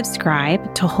and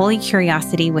subscribe to Holy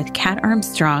Curiosity with Kat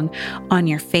Armstrong on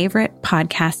your favorite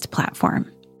podcast platform.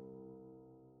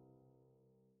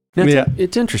 Now,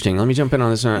 it's interesting. Let me jump in on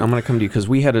this. I'm going to come to you because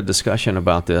we had a discussion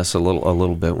about this a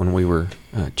little bit when we were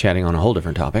chatting on a whole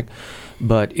different topic.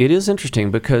 But it is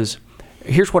interesting because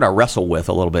here's what I wrestle with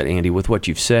a little bit, Andy, with what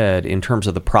you've said in terms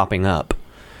of the propping up.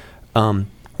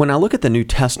 When I look at the New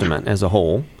Testament as a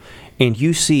whole, and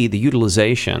you see the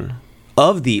utilization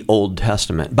of the Old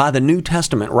Testament by the New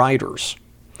Testament writers,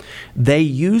 they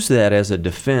use that as a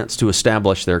defense to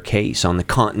establish their case on the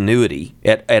continuity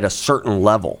at a certain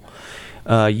level.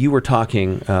 You were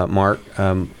talking, Mark,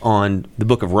 on the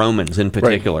book of Romans in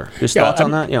particular. Right. Just thoughts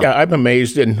on that? Yeah, I'm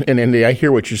amazed, and Andy, I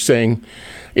hear what you're saying.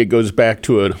 It goes back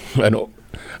to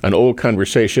an old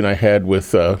conversation I had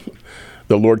with the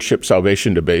Lordship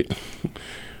Salvation debate,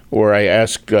 where I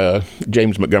asked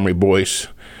James Montgomery Boyce,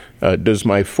 does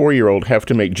my 4-year-old have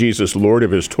to make Jesus Lord of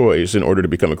his toys in order to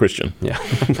become a Christian? Yeah.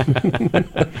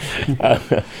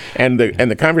 And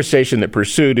the conversation that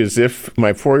pursued is if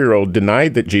my 4-year-old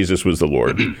denied that Jesus was the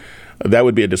Lord, that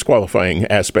would be a disqualifying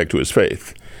aspect to his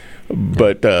faith.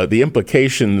 But the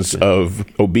implications of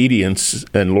obedience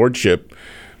and lordship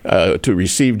to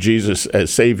receive Jesus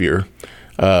as Savior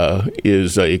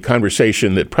is a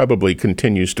conversation that probably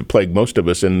continues to plague most of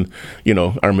us in,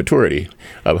 our maturity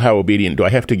of how obedient. Do I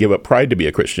have to give up pride to be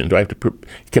a Christian?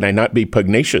 Can I not be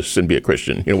pugnacious and be a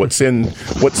Christian? What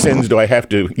sins do I have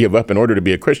to give up in order to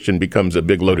be a Christian becomes a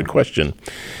big loaded question.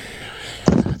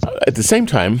 At the same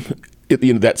time,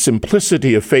 that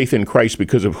simplicity of faith in Christ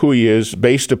because of who he is,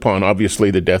 based upon obviously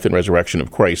the death and resurrection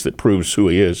of Christ that proves who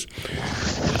he is.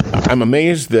 I'm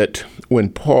amazed that when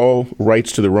Paul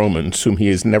writes to the Romans, whom he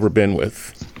has never been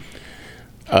with,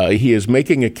 he is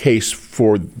making a case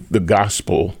for the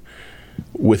gospel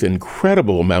with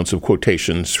incredible amounts of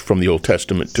quotations from the Old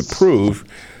Testament to prove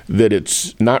that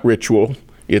it's not ritual,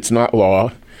 it's not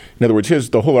law. In other words,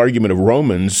 the whole argument of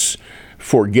Romans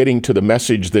for getting to the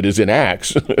message that is in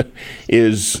Acts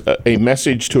is a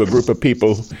message to a group of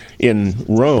people in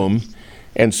Rome.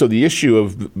 And so the issue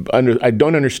of, I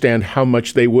don't understand how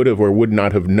much they would have or would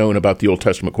not have known about the Old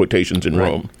Testament quotations in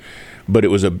Rome. But it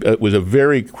was a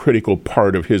very critical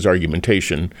part of his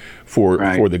argumentation for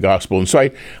the gospel. And so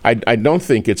I don't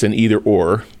think it's an either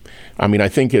or. I mean, I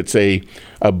think it's a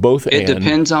both and. It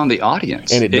depends on the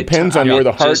audience. And it depends on where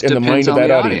the heart and the mind of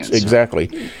that audience. Exactly.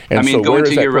 And so going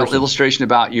to your illustration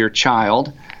about your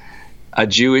child, a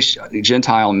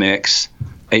Jewish-Gentile mix,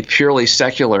 a purely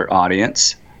secular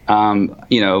audience.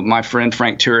 My friend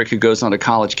Frank Turek, who goes onto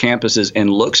college campuses and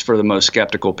looks for the most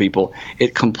skeptical people,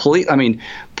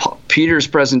 Peter's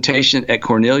presentation at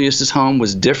Cornelius' home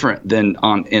was different than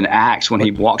in Acts when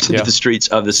he walks into the streets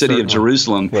of the city of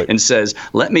Jerusalem and says,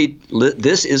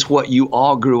 this is what you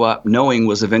all grew up knowing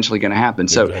was eventually going to happen.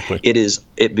 So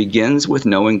it begins with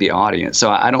knowing the audience.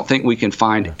 So I don't think we can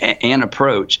find an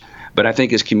approach. But I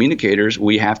think as communicators,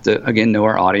 we have to, again, know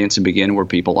our audience and begin where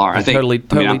people are.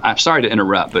 I'm sorry to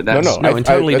interrupt, but that's different,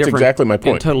 exactly my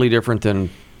point. And totally different than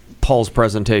Paul's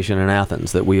presentation in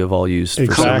Athens that we have all used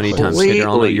for so many times.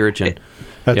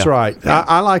 That's right.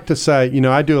 I like to say,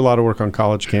 I do a lot of work on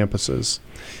college campuses,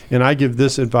 and I give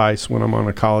this advice when I'm on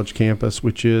a college campus,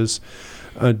 which is,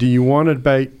 do you want to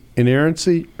debate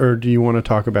inerrancy or do you want to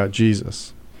talk about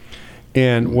Jesus?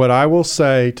 And what I will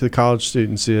say to the college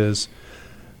students is,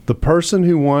 the person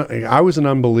I was an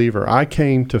unbeliever. I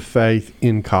came to faith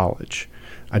in college.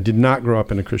 I did not grow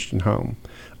up in a Christian home.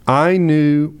 I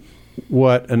knew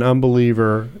what an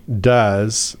unbeliever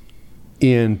does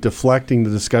in deflecting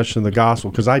the discussion of the gospel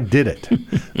because I did it.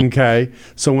 Okay?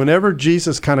 So whenever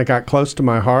Jesus kind of got close to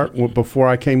my heart before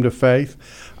I came to faith,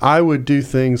 I would do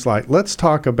things like, let's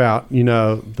talk about,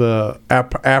 the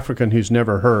African who's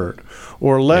never heard.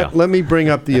 Or let me bring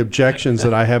up the objections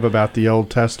that I have about the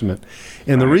Old Testament.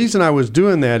 And the reason I was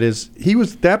doing that is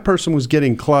that person was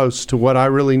getting close to what I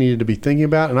really needed to be thinking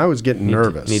about, and I was getting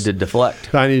nervous. Need to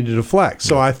deflect. I needed to deflect.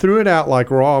 So I threw it out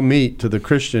like raw meat to the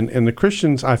Christian, and the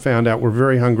Christians, I found out, were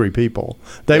very hungry people.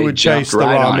 They would chase the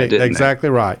raw meat.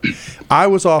 Exactly right. I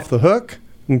was off the hook.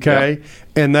 Okay,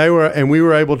 and we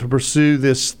were able to pursue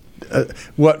this,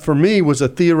 what for me was a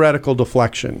theoretical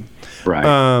deflection.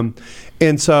 Right.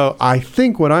 And so I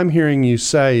think what I'm hearing you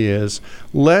say is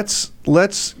let's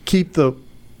keep the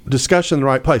discussion in the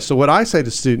right place. So what I say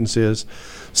to students is,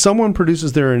 someone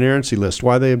produces their inerrancy list,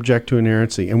 why they object to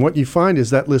inerrancy, and what you find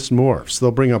is that list morphs.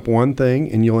 They'll bring up one thing,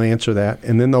 and you'll answer that,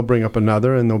 and then they'll bring up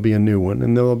another, and there'll be a new one,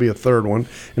 and there'll be a third one,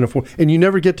 and a fourth, and you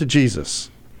never get to Jesus.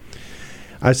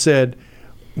 I said,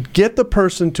 get the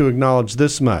person to acknowledge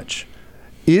this much.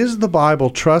 Is the Bible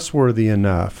trustworthy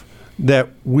enough that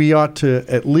we ought to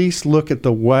at least look at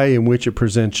the way in which it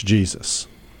presents Jesus.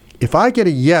 If I get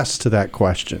a yes to that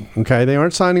question, okay, they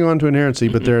aren't signing on to inerrancy,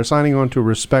 but they're signing on to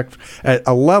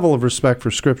a level of respect for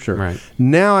Scripture. Right.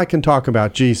 Now I can talk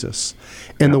about Jesus.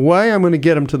 And the way I'm going to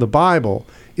get them to the Bible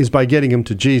is by getting them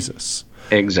to Jesus.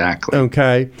 Exactly.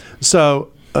 Okay,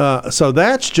 so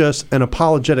that's just an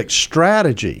apologetic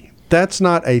strategy. That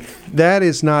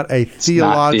is not a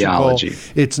theological.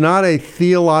 It's not a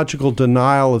theological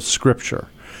denial of Scripture.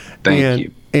 Thank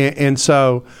you. And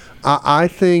so I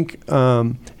think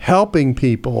helping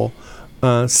people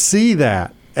see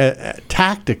that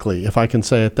tactically, if I can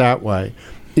say it that way,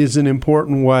 is an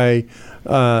important way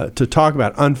to talk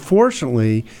about.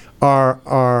 Unfortunately,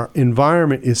 our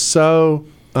environment is so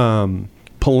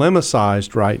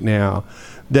polemicized right now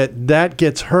that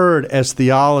gets heard as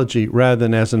theology rather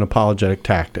than as an apologetic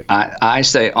tactic. I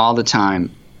say all the time,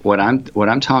 what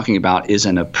I'm talking about is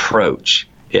an approach.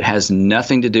 It has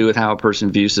nothing to do with how a person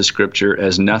views the Scripture. It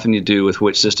has nothing to do with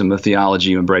which system of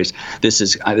theology you embrace. This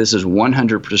is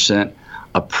 100%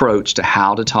 approach to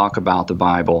how to talk about the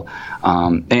Bible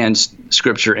and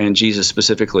Scripture and Jesus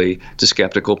specifically to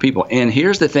skeptical people. And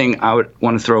here's the thing I would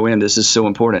want to throw in. This is so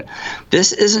important.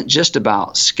 This isn't just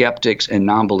about skeptics and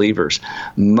non-believers.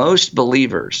 Most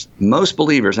believers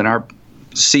in our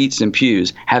seats and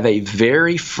pews have a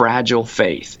very fragile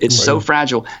faith. It's so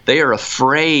fragile, they are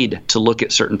afraid to look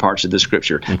at certain parts of the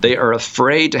Scripture. They are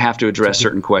afraid to have to address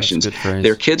certain questions.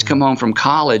 Their kids come home from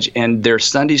college and their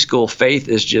Sunday school faith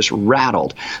is just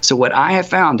rattled. So what I have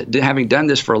found, having done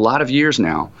this for a lot of years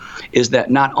now, is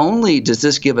that not only does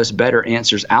this give us better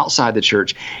answers outside the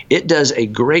church, it does a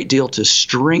great deal to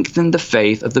strengthen the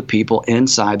faith of the people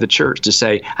inside the church, to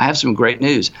say, I have some great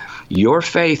news. Your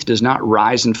faith does not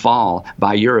rise and fall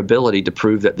by your ability to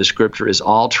prove that the Scripture is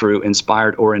all true,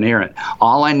 inspired, or inerrant.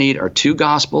 All I need are 2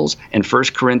 Gospels and 1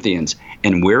 Corinthians,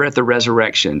 and we're at the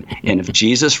resurrection. And if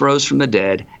Jesus rose from the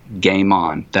dead, game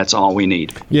on. That's all we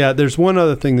need. Yeah, there's one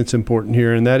other thing that's important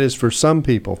here, and that is for some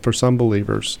people, for some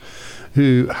believers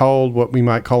who hold what we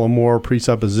might call a more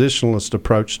presuppositionalist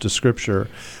approach to Scripture,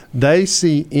 they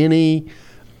see any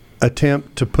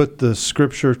attempt to put the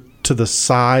Scripture to the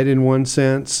side in one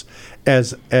sense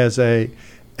as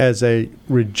a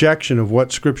rejection of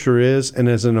what Scripture is and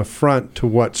as an affront to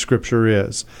what Scripture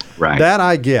is. Right. That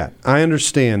I get. I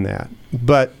understand that.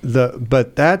 But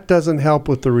that doesn't help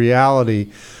with the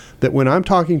reality that when I'm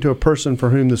talking to a person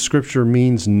for whom the Scripture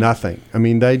means nothing, I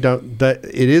mean,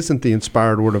 it isn't the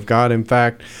inspired Word of God. In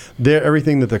fact,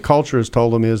 everything that the culture has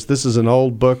told them is this is an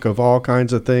old book of all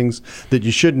kinds of things that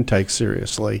you shouldn't take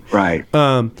seriously. Right.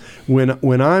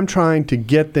 When I'm trying to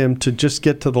get them to just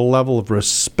get to the level of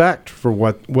respect for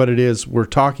what it is we're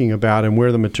talking about and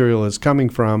where the material is coming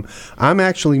from, I'm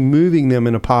actually moving them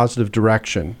in a positive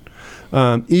direction,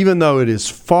 even though it is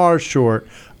far short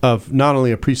of not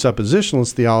only a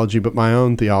presuppositionalist theology, but my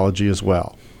own theology as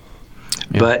well.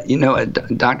 Yeah.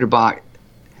 But, Dr. Bach,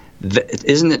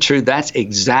 isn't it true? That's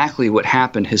exactly what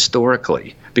happened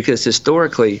historically. Because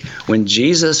historically, when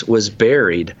Jesus was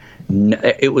buried,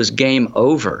 it was game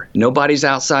over. Nobody's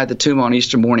outside the tomb on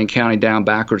Easter morning counting down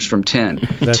backwards from 10.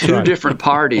 That's Two right. different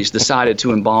parties decided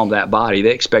to embalm that body.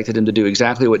 They expected him to do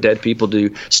exactly what dead people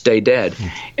do, stay dead.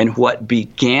 And what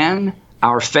began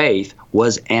our faith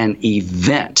was an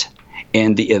event.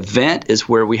 And the event is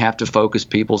where we have to focus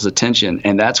people's attention.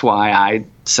 And that's why I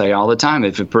say all the time,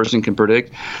 if a person can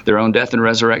predict their own death and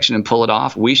resurrection and pull it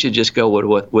off, we should just go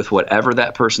with whatever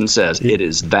that person says. It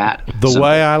is that The simple.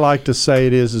 way I like to say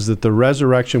it is that the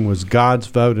resurrection was God's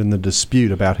vote in the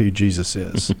dispute about who Jesus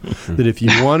is. That if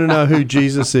you want to know who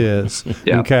Jesus is,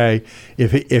 Yeah. okay,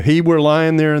 if he were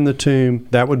lying there in the tomb,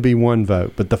 that would be one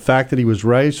vote. But the fact that he was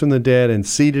raised from the dead and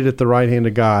seated at the right hand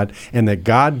of God, and that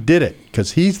God did it,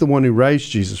 because he's the one who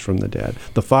raised Jesus from the dead,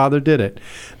 the Father did it,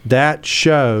 that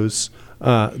shows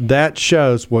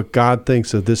what God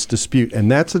thinks of this dispute. And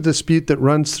that's a dispute that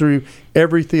runs through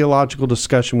every theological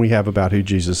discussion we have about who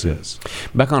Jesus is.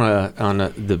 Back on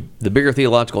the bigger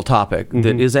theological topic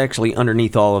that is actually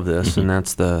underneath all of this, and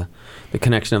that's the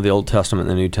connection of the Old Testament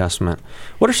and the New Testament.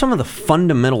 What are some of the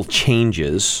fundamental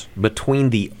changes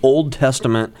between the Old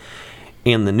Testament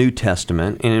and the New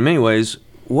Testament? And in many ways,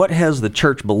 what has the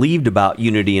church believed about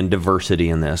unity and diversity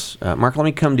in this? Mark, let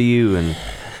me come to you, and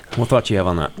what thoughts you have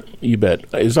on that? You bet.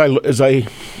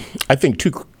 I think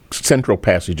 2 central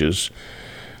passages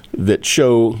that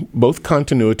show both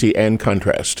continuity and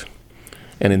contrast,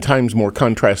 and in times more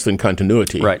contrast than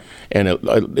continuity. Right. And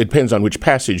it depends on which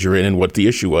passage you're in and what the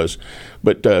issue was.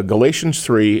 But Galatians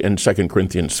 3 and 2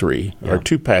 Corinthians 3 are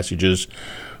 2 passages,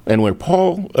 and where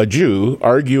Paul, a Jew,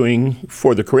 arguing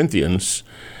for the Corinthians,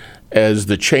 as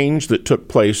the change that took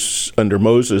place under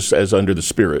Moses as under the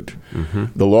Spirit.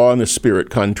 The law and the Spirit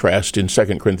contrast in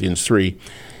 2 Corinthians 3.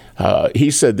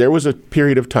 He said there was a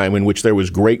period of time in which there was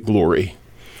great glory.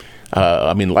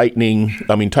 Lightning.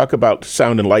 Talk about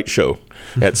sound and light show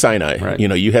at Sinai. Right.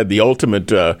 You had the ultimate,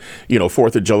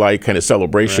 4th of July kind of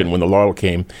celebration when the law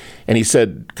came. And he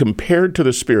said, compared to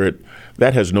the Spirit,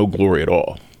 that has no glory at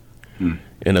all.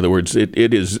 In other words, it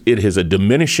is a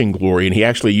diminishing glory, and he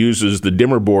actually uses the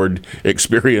dimmer board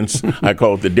experience. I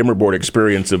call it the dimmer board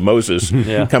experience of Moses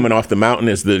coming off the mountain.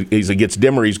 As it gets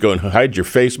dimmer, he's going, "Hide your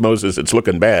face, Moses, it's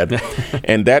looking bad."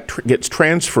 And that gets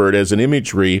transferred as an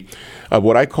imagery of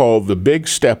what I call the big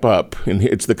step up. And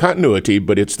it's the continuity,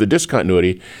 but it's the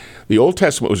discontinuity. The Old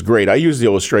Testament was great. I use the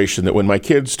illustration that when my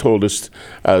kids told us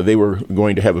they were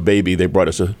going to have a baby, they brought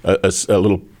us a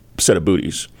little set of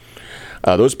booties.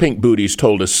 Those pink booties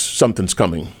told us something's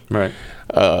coming. Right.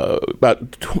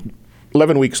 About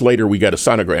 11 weeks later, we got a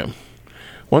sonogram.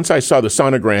 Once I saw the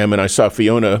sonogram and I saw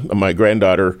Fiona, my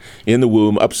granddaughter, in the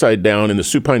womb, upside down in the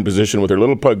supine position with her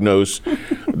little pug nose,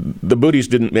 the booties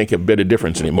didn't make a bit of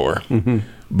difference anymore.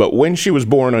 But when she was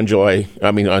born on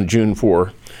June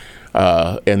 4,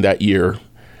 and that year,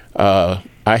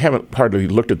 I haven't hardly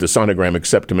looked at the sonogram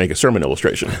except to make a sermon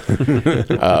illustration.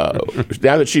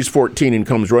 Now that she's 14 and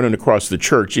comes running across the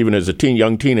church, even as a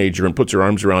young teenager, and puts her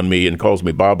arms around me and calls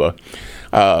me Baba,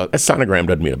 that sonogram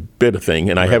doesn't mean a bit of thing,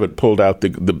 and I haven't pulled out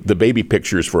the baby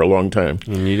pictures for a long time.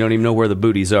 And you don't even know where the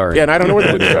booties are. Yeah, and I don't know where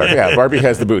the booties are. Yeah, Barbie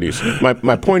has the booties.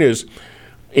 My point is,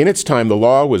 in its time, the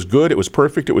law was good, it was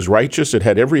perfect, it was righteous, it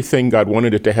had everything God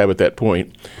wanted it to have at that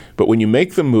point. But when you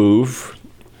make the move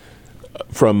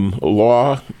from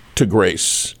law to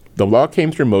grace, the law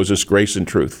came through Moses, grace and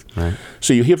truth. Right.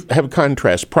 So you have a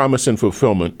contrast, promise and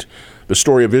fulfillment, the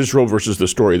story of Israel versus the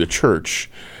story of the church.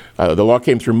 The law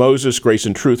came through Moses, grace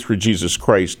and truth through Jesus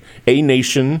Christ. A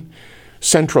nation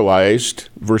centralized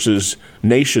versus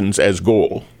nations as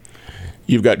goal.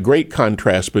 You've got great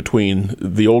contrast between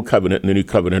the Old Covenant and the New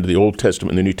Covenant, the Old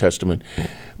Testament and the New Testament.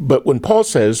 But when Paul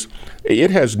says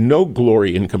it has no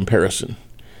glory in comparison,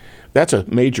 that's a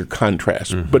major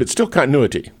contrast, but it's still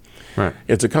continuity. Right.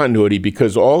 It's a continuity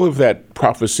because all of that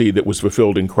prophecy that was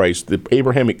fulfilled in Christ, the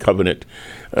Abrahamic covenant,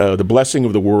 the blessing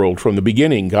of the world, from the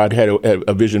beginning, God had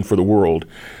a vision for the world.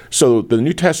 So the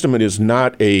New Testament is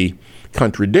not a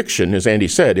contradiction, as Andy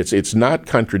said. It's not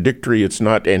contradictory. It's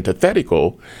not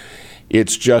antithetical.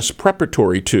 It's just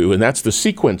preparatory to, and that's the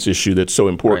sequence issue that's so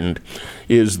important,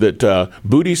 is that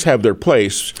booties have their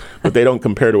place, but they don't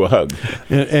compare to a hug.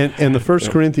 And the 1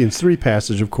 Corinthians 3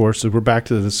 passage, of course, we're back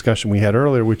to the discussion we had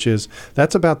earlier, which is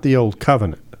that's about the Old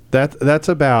Covenant. That's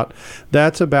about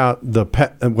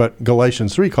what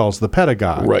Galatians 3 calls the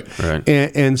pedagogue. Right.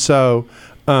 And so.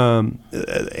 And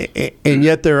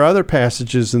yet there are other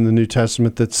passages in the New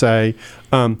Testament that say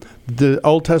the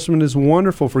Old Testament is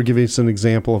wonderful for giving us an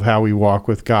example of how we walk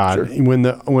with God. Sure. When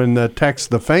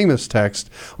the famous text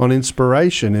on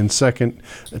inspiration in 2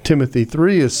 Timothy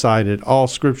 3 is cited, all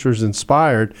Scripture is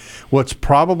inspired, what's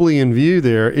probably in view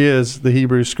there is the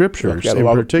Hebrew Scriptures in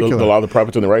particular. The law of the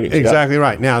prophets and the writings. Exactly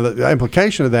right. Now, the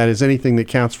implication of that is anything that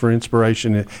counts for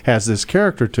inspiration has this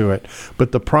character to it.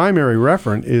 But the primary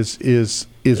referent is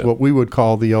what we would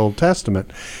call the Old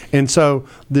Testament. And so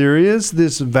there is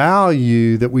this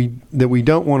value that we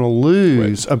don't want to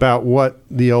lose about what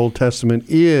the Old Testament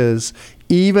is,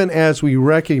 even as we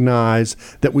recognize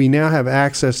that we now have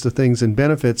access to things and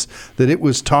benefits that it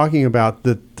was talking about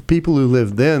that the people who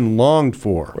lived then longed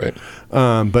for. Right.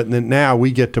 But then now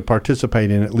we get to participate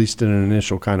in, at least in an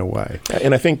initial kind of way.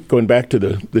 And I think going back to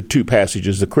the two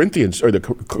passages, the Corinthians or the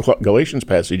Galatians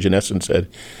passage in essence said,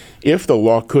 if the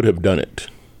law could have done it,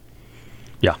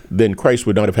 then Christ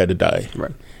would not have had to die.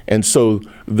 Right. And so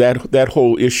that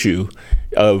whole issue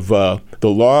of the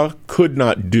law could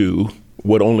not do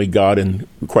what only God and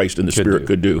Christ and the Spirit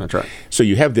could do. That's right. So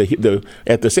you have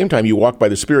at the same time you walk by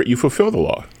the Spirit, you fulfill the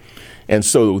law. And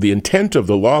so the intent of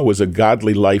the law was a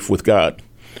godly life with God.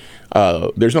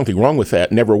 There's nothing wrong with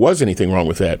that. Never was anything wrong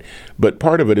with that. But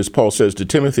part of it, as Paul says to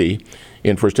Timothy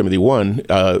in 1 Timothy 1,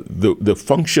 the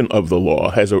function of the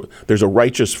law there's a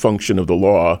righteous function of the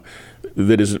law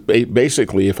that is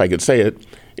basically, if I could say it,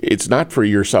 it's not for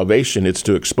your salvation, it's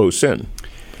to expose sin.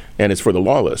 And it's for the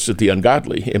lawless, the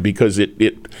ungodly. And because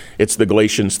it's the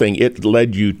Galatians thing, it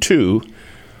led you to,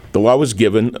 the law was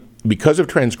given because of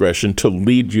transgression to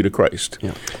lead you to Christ.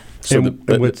 Yeah. So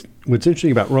what's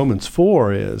interesting about Romans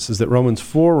 4 is that Romans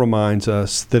 4 reminds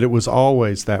us that it was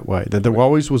always that way, that there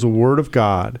always was a word of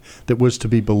God that was to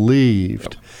be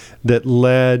believed that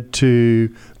led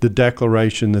to the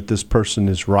declaration that this person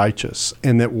is righteous.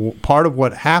 And that part of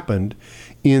what happened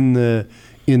in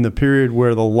the period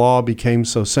where the law became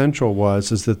so central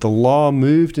is that the law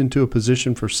moved into a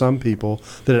position for some people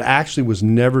that it actually was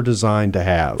never designed to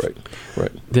have.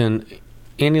 Right. Then,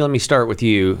 Andy, let me start with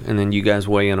you, and then you guys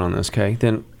weigh in on this, okay?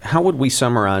 Then how would we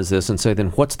summarize this and say, then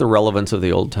what's the relevance of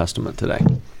the Old Testament today?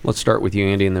 Let's start with you,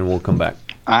 Andy, and then we'll come back.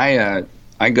 I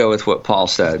go with what Paul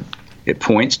said. It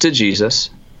points to Jesus.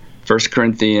 1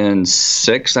 Corinthians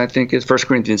 6, I think is 1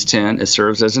 Corinthians 10. It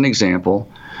serves as an example.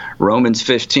 Romans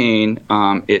 15,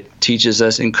 it teaches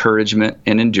us encouragement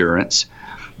and endurance.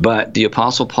 But the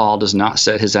Apostle Paul does not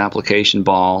set his application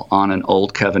ball on an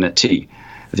old covenant tee.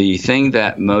 The thing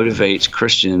that motivates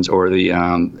Christians, or the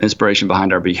inspiration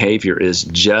behind our behavior, is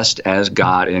just as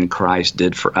God in Christ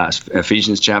did for us.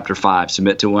 Ephesians chapter 5,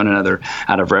 submit to one another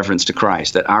out of reverence to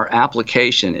Christ. That our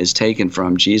application is taken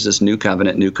from Jesus' new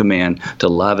covenant, new command to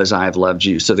love as I have loved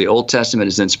you. So the Old Testament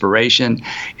is inspiration,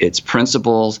 it's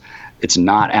principles, it's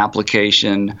not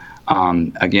application.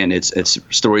 Again, it's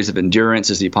stories of endurance,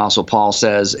 as the Apostle Paul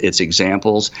says. It's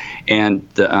examples, and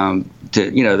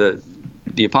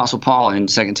the Apostle Paul in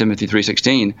 2 Timothy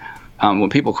 3:16, when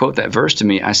people quote that verse to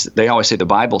me, they always say the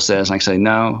Bible says, and I say,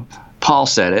 no, Paul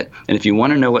said it. And if you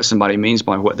want to know what somebody means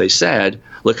by what they said,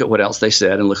 look at what else they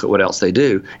said and look at what else they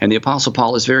do. And the Apostle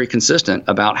Paul is very consistent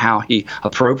about how he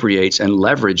appropriates and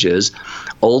leverages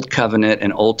Old Covenant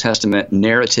and Old Testament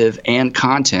narrative and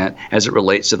content as it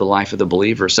relates to the life of the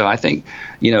believer. So I think,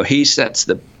 he sets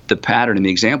the pattern and the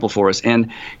example for us.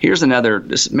 And here's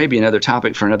this may be another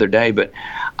topic for another day, but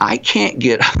I can't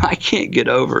get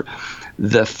over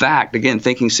the fact, again,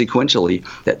 thinking sequentially,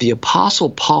 that the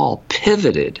Apostle Paul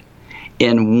pivoted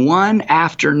in one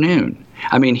afternoon.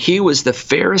 I mean, he was the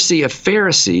Pharisee of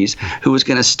Pharisees who was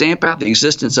going to stamp out the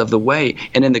existence of the way.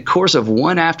 And in the course of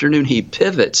one afternoon, he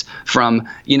pivots from,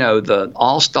 the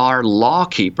all-star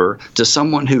lawkeeper to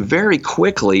someone who very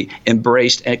quickly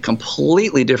embraced a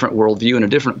completely different worldview and a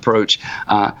different approach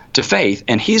to faith.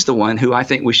 And he's the one who I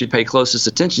think we should pay closest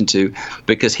attention to,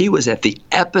 because he was at the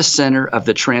epicenter of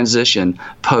the transition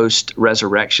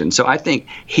post-resurrection. So I think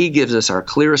he gives us our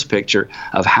clearest picture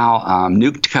of how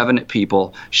New Covenant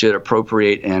people should appropriate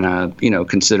and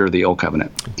consider the Old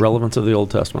Covenant. Relevance of the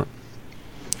Old Testament.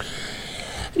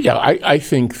 Yeah, I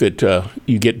think that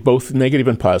you get both negative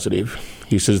and positive.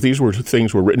 He says these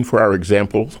things were written for our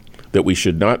example, that we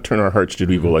should not turn our hearts to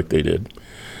evil like they did.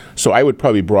 So I would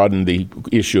probably broaden the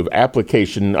issue of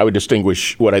application. I would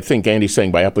distinguish what I think Andy's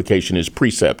saying by application is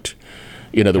precept.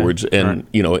 In other words, and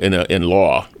in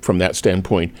law, from that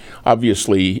standpoint,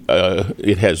 obviously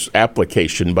it has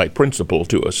application by principle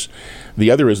to us.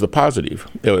 The other is the positive,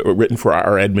 written for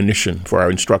our admonition, for our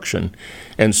instruction.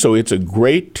 And so it's a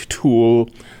great tool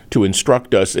to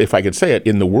instruct us, if I could say it,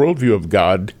 in the worldview of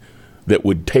God that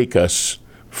would take us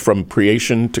from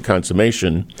creation to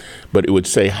consummation. But it would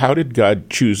say, how did God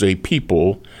choose a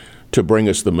people to bring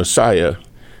us the Messiah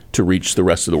to reach the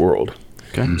rest of the world?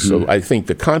 Okay. Mm-hmm. So I think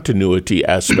the continuity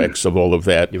aspects of all of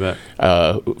that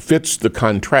fits the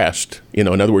contrast. In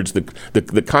other words,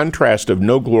 the contrast of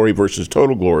no glory versus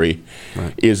total glory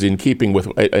is in keeping with.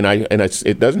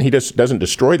 He just doesn't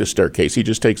destroy the staircase. He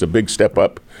just takes a big step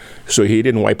up. So he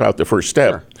didn't wipe out the first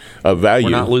step of value.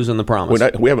 We're not losing the promise.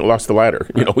 We haven't lost the ladder.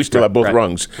 We still have both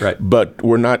rungs. Right. But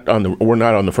we're not on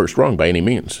the first rung by any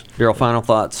means. Daryl, final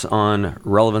thoughts on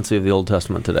relevancy of the Old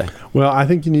Testament today? Well, I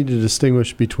think you need to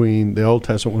distinguish between the Old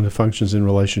Testament when it functions in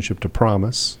relationship to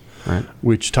promise,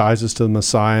 which ties us to the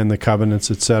Messiah and the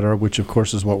covenants, etc., which of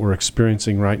course is what we're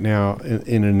experiencing right now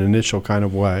in an initial kind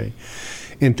of way.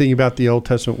 And think about the Old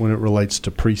Testament when it relates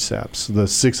to precepts, the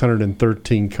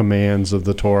 613 commands of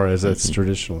the Torah, as that's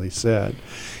traditionally said,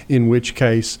 in which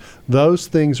case those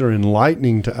things are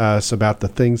enlightening to us about the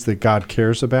things that God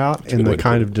cares about and the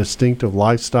kind of distinctive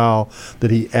lifestyle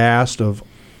that he asked of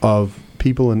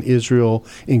people in Israel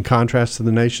in contrast to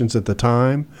the nations at the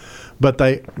time. But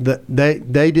they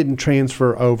didn't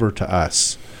transfer over to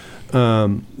us.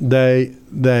 They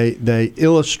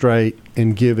illustrate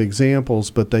and give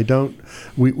examples, but they don't.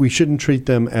 We shouldn't treat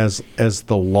them as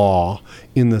the law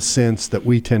in the sense that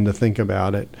we tend to think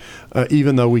about it,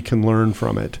 even though we can learn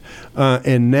from it.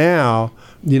 And now,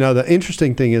 the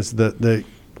interesting thing is that the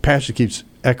passage keeps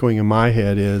echoing in my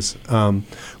head is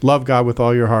love God with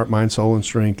all your heart, mind, soul, and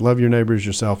strength. Love your neighbor as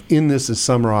yourself. In this is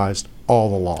summarized all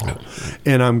the law.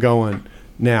 And I'm going,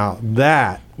 now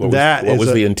that What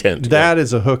was the intent? That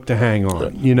is a hook to hang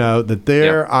on. You know, that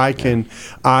there I can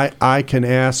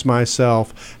ask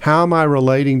myself, how am I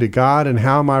relating to God and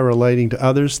how am I relating to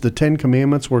others? The 10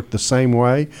 Commandments work the same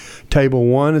way. Table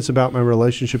 1 is about my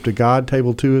relationship to God.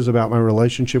 Table 2 is about my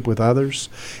relationship with others.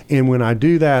 And when I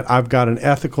do that, I've got an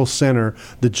ethical center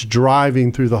that's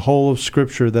driving through the whole of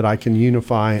Scripture that I can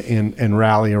unify and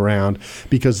rally around,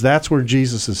 because that's where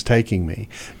Jesus is taking me.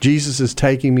 Jesus is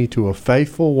taking me to a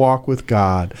faithful walk with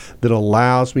God that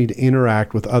allows me to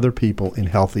interact with other people in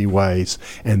healthy ways.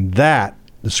 And that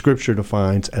the Scripture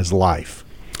defines as life.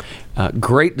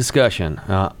 Great discussion.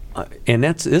 And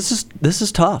this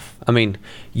is tough. I mean,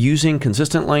 using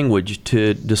consistent language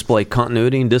to display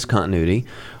continuity and discontinuity,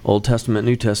 Old Testament,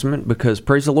 New Testament, because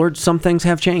praise the Lord, some things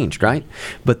have changed, right?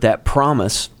 But that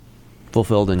promise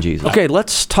fulfilled in Jesus. Okay,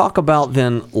 let's talk about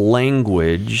then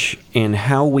language and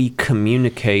how we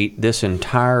communicate this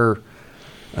entire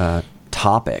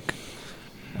topic.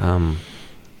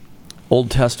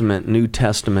 Old Testament, New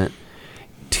Testament,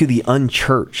 to the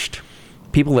unchurched.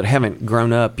 People that haven't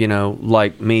grown up,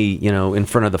 like me, in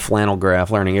front of the flannel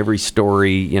graph, learning every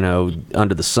story,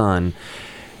 under the sun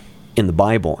in the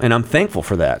Bible. And I'm thankful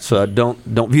for that. So I don't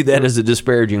view that as a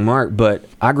disparaging mark, but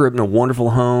I grew up in a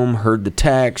wonderful home, heard the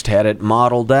text, had it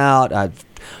modeled out.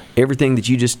 Everything that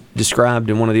you just described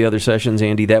in one of the other sessions,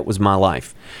 Andy, that was my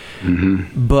life.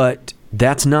 Mm-hmm. But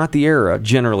that's not the era,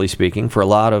 generally speaking, for a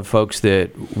lot of folks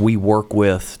that we work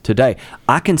with today.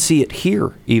 I can see it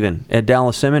here, even at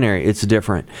Dallas Seminary. It's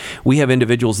different. We have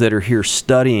individuals that are here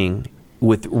studying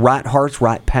with right hearts,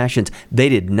 right passions. They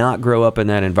did not grow up in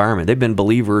that environment. They've been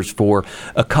believers for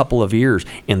a couple of years,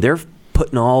 and they're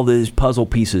putting all these puzzle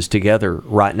pieces together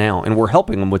right now, and we're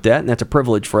helping them with that, and that's a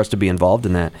privilege for us to be involved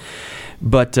in that.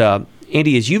 But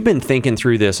Andy, as you've been thinking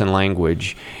through this in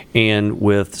language and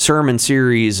with sermon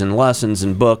series and lessons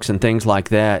and books and things like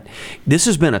that, this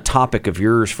has been a topic of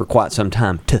yours for quite some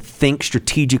time, to think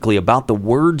strategically about the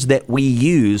words that we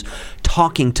use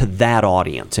talking to that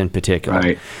audience in particular.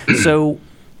 Right. So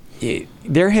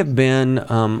there have been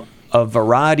a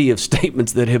variety of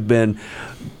statements that have been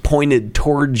pointed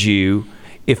towards you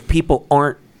if people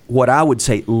aren't, what I would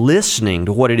say, listening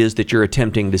to what it is that you're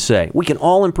attempting to say. We can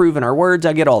all improve in our words.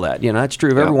 I get all that. That's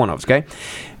true of every one of us, okay?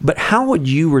 But how would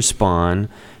you respond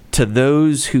to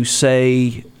those who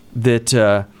say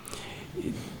that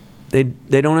they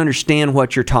don't understand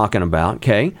what you're talking about,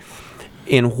 okay?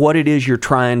 And what it is you're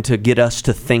trying to get us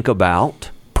to think about,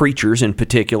 preachers in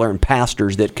particular and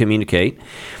pastors that communicate.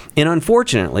 And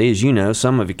unfortunately, as you know,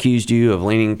 some have accused you of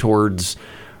leaning towards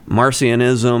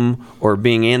Marcionism or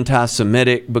being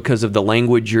anti-Semitic because of the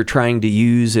language you're trying to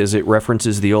use as it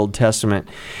references the Old Testament.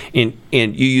 And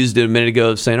you used it a minute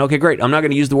ago of saying, okay, great, I'm not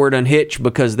going to use the word unhitch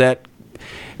because that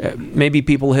maybe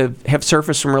people have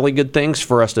surfaced some really good things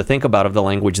for us to think about of the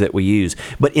language that we use.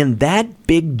 But in that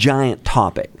big, giant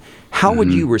topic, how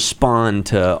would you respond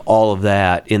to all of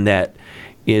that in that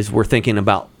is we're thinking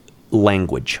about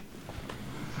language?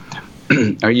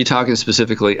 Are you talking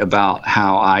specifically about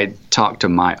how I talk to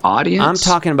my audience? I'm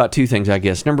talking about two things, I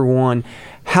guess. Number one,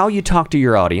 how you talk to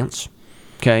your audience,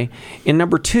 okay? And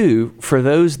number two, for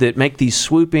those that make these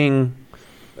swooping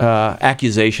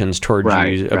accusations towards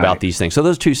you about these things. So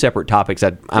those two separate topics,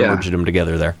 I merged them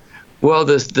together there. Well,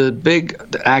 the big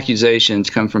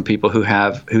accusations come from people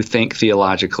who think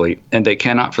theologically, and they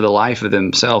cannot, for the life of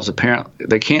themselves, apparently,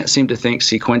 they can't seem to think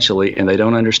sequentially, and they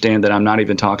don't understand that I'm not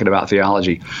even talking about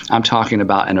theology. I'm talking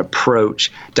about an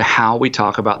approach to how we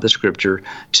talk about the Scripture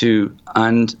to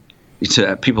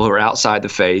people who are outside the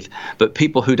faith, but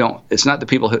people who don't. It's not the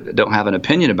people who don't have an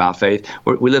opinion about faith.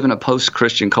 We live in a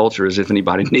post-Christian culture, as if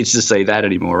anybody needs to say that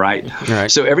anymore, right?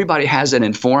 So everybody has an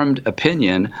informed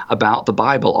opinion about the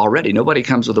Bible already. Nobody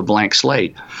comes with a blank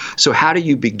slate. So how do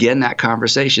you begin that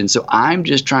conversation? So I'm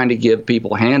just trying to give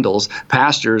people handles,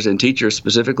 pastors and teachers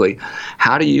specifically.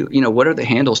 How do you what are the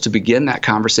handles to begin that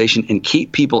conversation and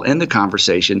keep people in the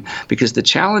conversation? Because the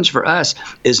challenge for us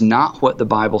is not what the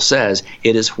Bible says.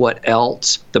 It is what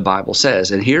else the Bible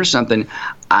says. And here's something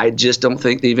I just don't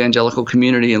think the evangelical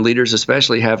community and leaders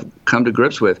especially have come to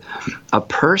grips with. A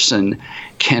person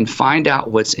can find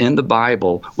out what's in the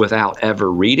Bible without ever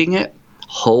reading it,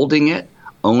 holding it,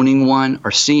 owning one,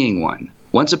 or seeing one.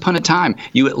 Once upon a time,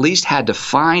 you at least had to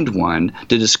find one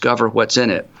to discover what's in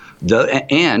it.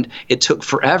 And it took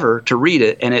forever to read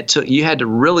it, and you had to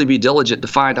really be diligent to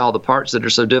find all the parts that are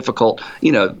so difficult,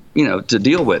 to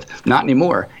deal with. Not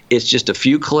anymore. It's just a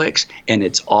few clicks, and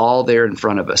it's all there in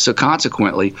front of us. So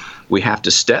consequently, we have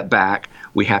to step back.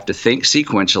 we have to think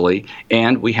sequentially,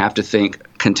 and we have to think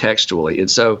contextually. And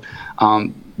so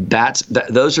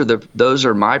those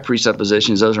are my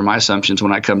presuppositions. Those are my assumptions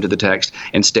when I come to the text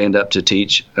and stand up to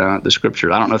teach the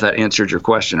Scripture. I don't know if that answered your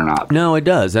question or not. No, it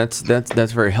does. That's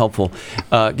very helpful.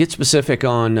 Get specific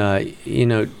on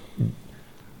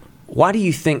why do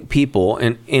you think people,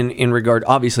 in regard,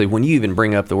 obviously, when you even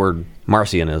bring up the word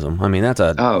Marcionism, I mean, that's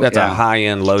a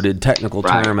high-end, loaded technical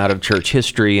term out of church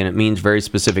history, and it means very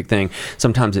specific thing.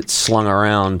 Sometimes it's slung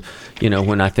around,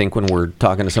 when we're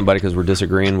talking to somebody because we're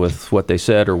disagreeing with what they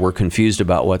said or we're confused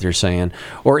about what they're saying,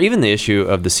 or even the issue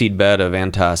of the seedbed of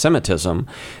anti-Semitism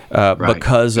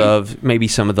because of maybe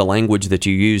some of the language that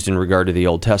you used in regard to the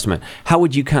Old Testament.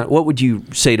 What would you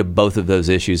say to both of those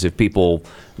issues if people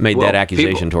made that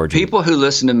accusation towards you? People who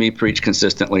listen to me preach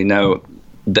consistently know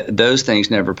those things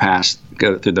never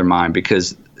go through their mind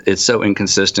because it's so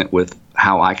inconsistent with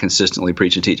how I consistently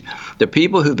preach and teach. The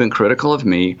people who've been critical of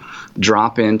me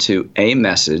drop into a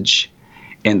message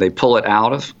and they pull it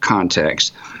out of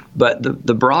context. But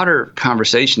the broader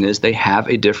conversation is they have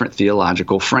a different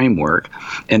theological framework,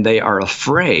 and they are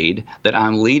afraid that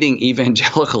I'm leading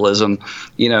evangelicalism,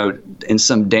 in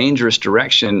some dangerous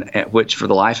direction, at which for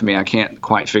the life of me, I can't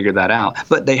quite figure that out.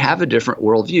 But they have a different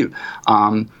worldview.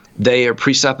 They are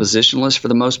presuppositionalists for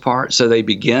the most part, so they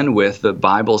begin with the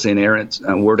Bible's inerrant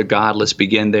Word of God. Let's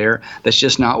begin there. That's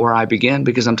just not where I begin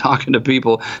because I'm talking to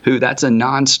people who that's a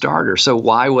non-starter. So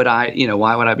why would I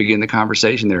begin the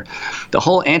conversation there? The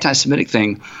whole anti-Semitic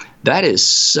thing, that is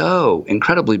so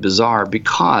incredibly bizarre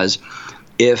because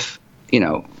if,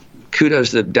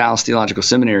 kudos to the Dallas Theological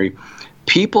Seminary,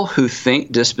 people who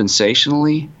think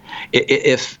dispensationally,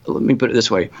 let me put it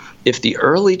this way, if the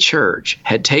early church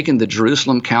had taken the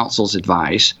Jerusalem Council's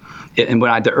advice, and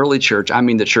the early church, I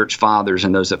mean the church fathers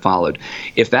and those that followed,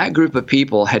 if that group of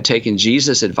people had taken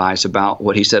Jesus' advice about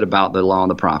what he said about the law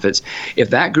and the prophets, if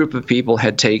that group of people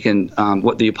had taken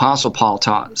what the Apostle Paul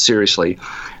taught seriously,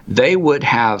 they would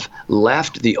have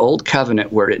left the old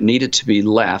covenant where it needed to be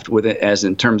left, with it as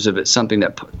in terms of it's something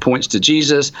that points to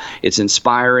Jesus, it's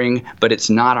inspiring, but it's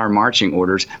not our marching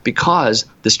orders. Because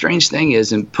the strange thing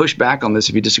is, and push back on this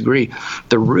if you disagree,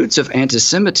 the roots of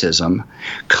anti-Semitism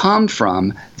come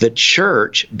from the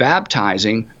church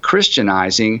baptizing,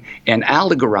 Christianizing, and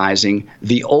allegorizing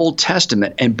the Old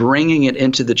Testament and bringing it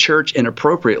into the church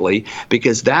inappropriately,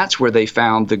 because that's where they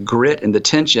found the grit and the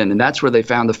tension, and that's where they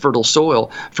found the fertile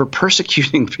soil for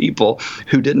persecuting people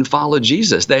who didn't follow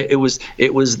Jesus. It was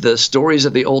the stories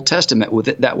of the Old Testament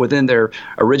that within their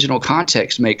original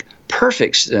context make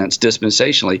perfect sense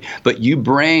dispensationally, but you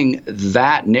bring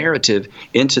that narrative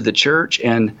into the church,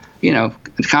 and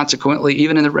consequently,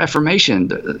 even in the Reformation,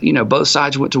 both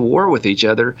sides went to war with each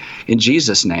other in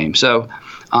Jesus' name. So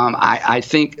I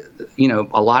think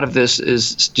a lot of this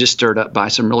is just stirred up by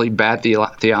some really bad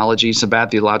theology, some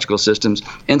bad theological systems,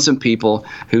 and some people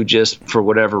who just, for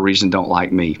whatever reason, don't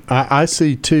like me. I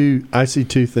see two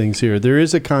things here. There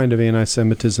is a kind of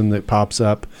anti-Semitism that pops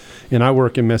up, and I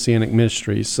work in Messianic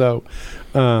ministries, so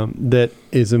that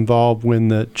is involved when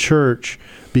the church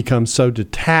becomes so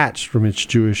detached from its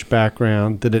Jewish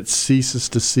background that it ceases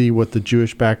to see what the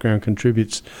Jewish background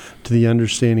contributes to the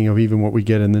understanding of even what we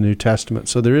get in the New Testament.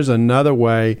 So there is another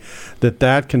way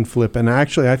that can flip. And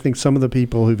actually, I think some of the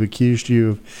people who've accused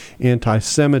you of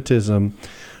anti-Semitism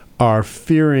are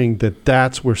fearing that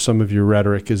that's where some of your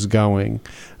rhetoric is going.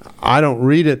 I don't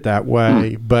read it that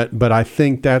way, but I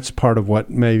think that's part of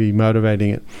what may be motivating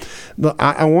it.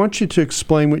 I want you to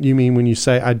explain what you mean when you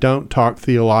say, I don't talk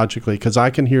theologically, because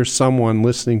I can hear someone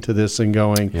listening to this and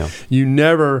going, you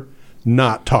never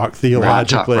not talk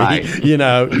theologically. Right.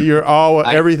 You're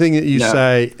everything that you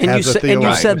say has a theological. And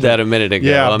you said that a minute ago.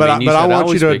 Yeah, but I want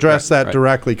you to address that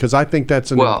directly, because I think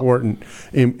that's important.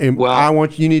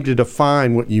 You need to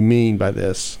define what you mean by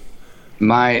this.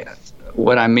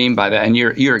 What I mean by that, and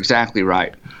you're exactly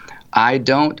right. I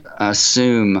don't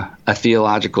assume a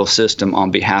theological system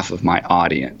on behalf of my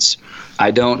audience.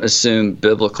 I don't assume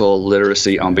biblical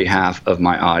literacy on behalf of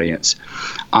my audience.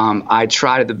 I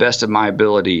try to the best of my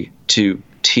ability to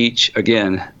teach,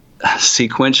 again,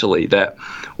 sequentially, that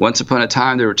once upon a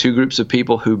time there were two groups of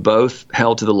people who both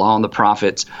held to the law and the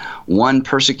prophets. One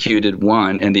persecuted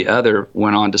one, and the other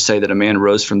went on to say that a man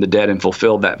rose from the dead and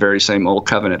fulfilled that very same old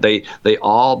covenant. They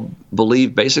all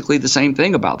believed basically the same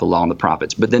thing about the law and the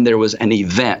prophets. But then there was an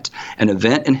event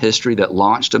in history that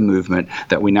launched a movement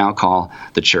that we now call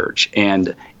the church.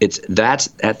 And that's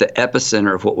at the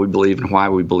epicenter of what we believe and why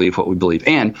we believe what we believe.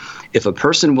 And if a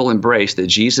person will embrace that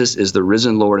Jesus is the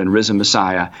risen Lord and risen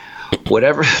Messiah,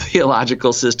 whatever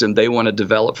theological system they want to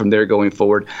develop from there going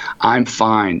forward, I'm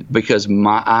fine, because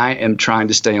I am trying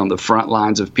to stay on the front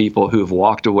lines of people who have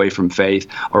walked away from faith,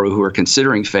 or who are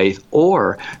considering faith,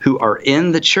 or who are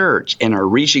in the church and are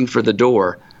reaching for the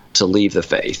door to leave the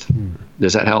faith.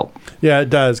 Does that help? Yeah, it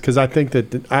does, because I think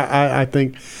that I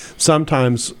think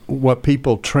sometimes what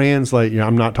people translate,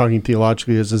 I'm not talking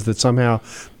theologically, is that somehow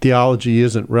theology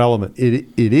isn't relevant.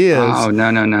 It is. Oh,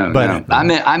 no. But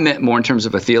I meant more in terms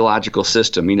of a theological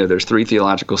system. There's 3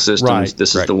 theological systems. Right,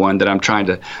 this is the one that I'm trying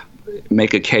to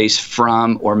make a case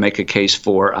from or make a case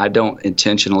for. I don't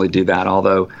intentionally do that,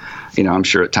 although, I'm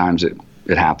sure at times it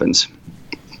happens.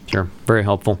 Sure. Very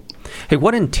helpful. Hey,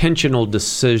 what intentional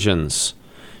decisions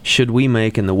should we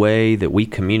make in the way that we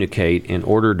communicate in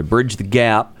order to bridge the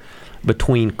gap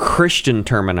between Christian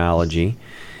terminology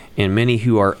and many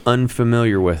who are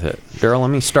unfamiliar with it? Daryl, let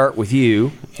me start with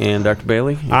you, and Dr.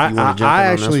 Bailey, if you want to jump in I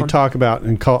on actually this one.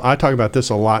 I talk about this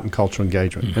a lot in cultural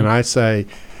engagement, and I say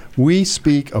we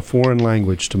speak a foreign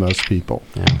language to most people.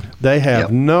 Yeah. They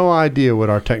have no idea what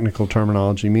our technical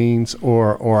terminology means,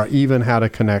 or even how to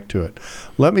connect to it.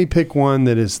 Let me pick one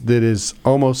that is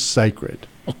almost sacred.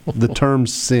 The term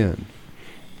sin.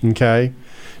 Okay?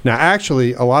 Now,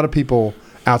 actually, a lot of people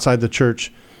outside the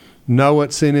church know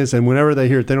what sin is, and whenever they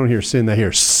hear it, they don't hear sin, they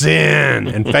hear sin,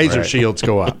 and phaser shields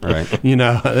go up. Right.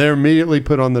 They're immediately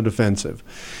put on the defensive.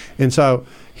 And so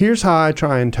here's how I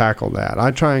try and tackle that.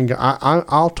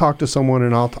 I'll talk to someone,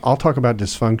 and I'll talk about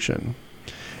dysfunction.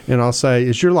 And I'll say,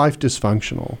 is your life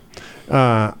dysfunctional?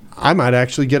 I might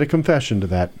actually get a confession to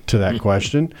that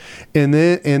question. And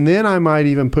then I might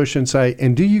even push and say,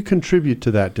 and do you contribute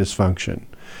to that dysfunction?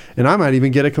 And I might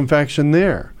even get a confession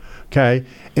there. Okay?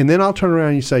 And then I'll turn around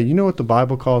and you say, you know what the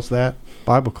Bible calls that? The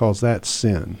Bible calls that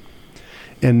sin.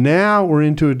 And now we're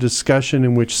into a discussion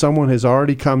in which someone has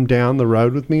already come down the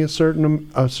road with me a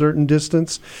certain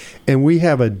distance, and we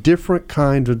have a different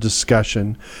kind of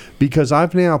discussion because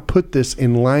I've now put this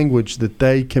in language that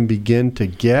they can begin to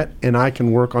get, and I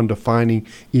can work on defining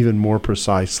even more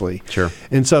precisely. Sure.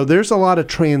 And so there's a lot of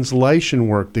translation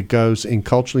work that goes in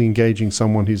culturally engaging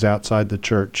someone who's outside the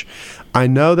church. I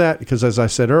know that because, as I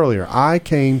said earlier, I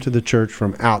came to the church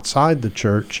from outside the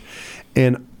church,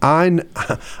 and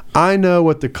I know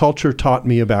what the culture taught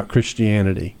me about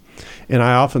Christianity. And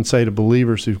I often say to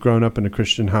believers who've grown up in a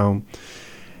Christian home,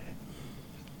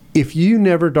 if you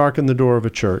never darken the door of a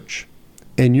church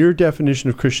and your definition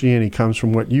of Christianity comes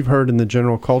from what you've heard in the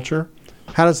general culture,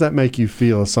 how does that make you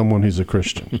feel as someone who's a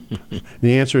Christian?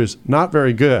 The answer is not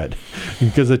very good,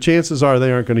 because the chances are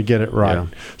they aren't going to get it right. Yeah.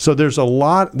 So there's a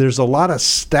lot of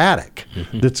static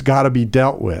that's got to be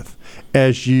dealt with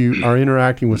as you are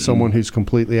interacting with someone who's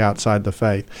completely outside the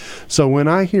faith. So when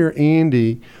I hear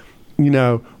Andy,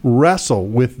 wrestle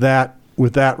with that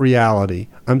reality,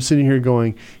 I'm sitting here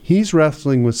going, he's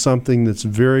wrestling with something that's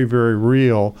very, very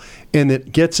real, and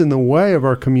it gets in the way of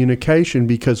our communication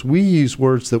because we use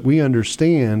words that we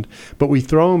understand, but we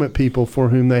throw them at people for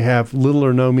whom they have little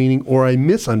or no meaning or a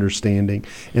misunderstanding,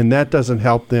 and that doesn't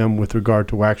help them with regard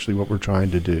to actually what we're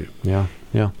trying to do. Yeah.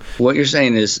 What you're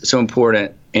saying is so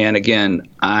important, and again,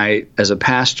 I, as a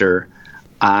pastor,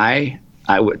 I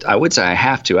would say I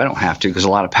have to. I don't have to because a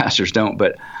lot of pastors don't,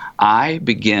 but I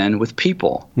begin with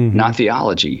people, not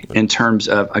theology. In terms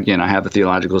of, again, I have a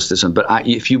theological system, but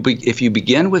if you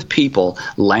begin with people,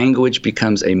 language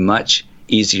becomes a much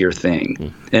easier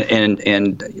thing.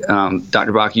 And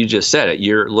Dr. Bach, you just said it.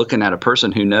 You're looking at a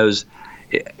person who knows.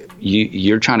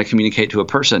 You're trying to communicate to a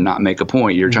person, not make a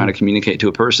point. You're trying to communicate to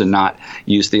a person, not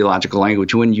use theological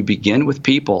language. When you begin with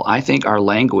people, I think our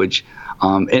language.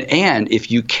 And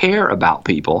if you care about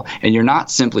people and you're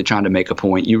not simply trying to make a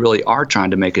point, you really are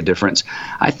trying to make a difference,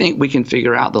 I think we can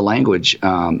figure out the language,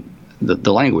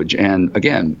 the language. And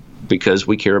again, because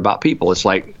we care about people, it's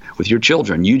like with your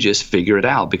children, you just figure it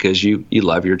out because you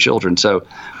love your children. So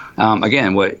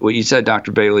again, what you said,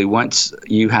 Dr. Bailey, once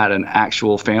you had an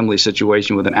actual family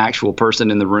situation with an actual person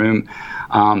in the room,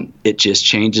 it just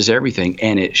changes everything,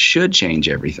 and it should change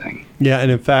everything. Yeah,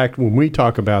 and in fact, when we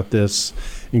talk about this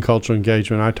in cultural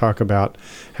engagement, I talk about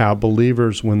how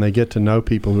believers, when they get to know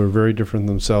people who are very different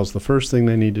than themselves, the first thing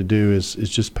they need to do is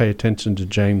just pay attention to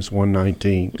James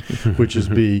 1:19, which is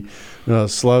be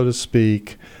slow to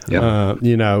speak,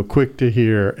 quick to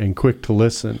hear, and quick to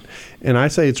listen. And I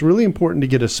say it's really important to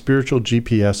get a spiritual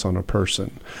GPS on a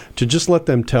person, to just let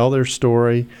them tell their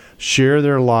story, share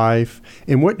their life,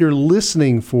 and what you're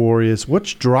listening for is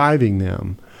what's driving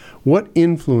them. What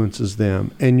influences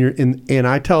them? And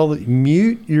I tell them,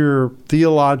 mute your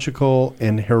theological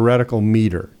and heretical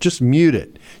meter. Just mute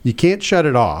it. You can't shut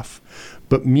it off,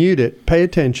 but mute it, pay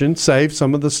attention, save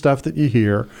some of the stuff that you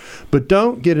hear, but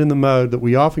don't get in the mode that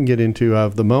we often get into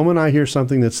of the moment I hear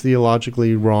something that's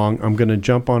theologically wrong, I'm going to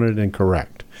jump on it and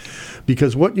correct.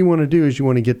 Because what you want to do is you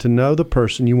want to get to know the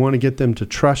person, you want to get them to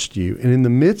trust you, and in the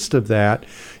midst of that,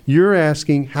 you're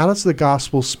asking, how does the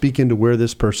gospel speak into where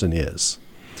this person is?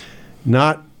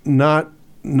 Not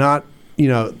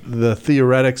the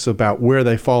theoretics about where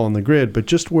they fall on the grid, but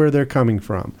just where they're coming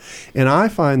from. And I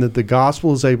find that the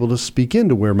gospel is able to speak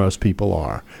into where most people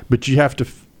are, but you have to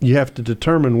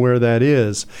determine where that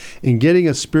is. In getting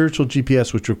a spiritual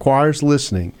GPS, which requires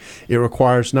listening, it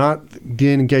requires not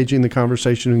engaging the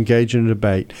conversation, engage in a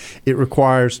debate. It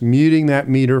requires muting that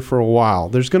meter for a while.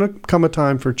 There's going to come a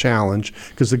time for challenge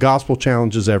because the gospel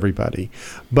challenges everybody.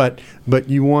 But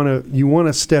you want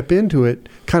to step into it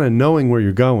kind of knowing where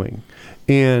you're going.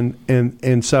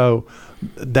 And so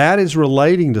that is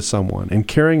relating to someone and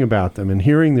caring about them and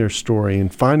hearing their story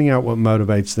and finding out what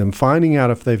motivates them, finding out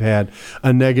if they've had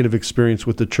a negative experience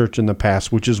with the church in the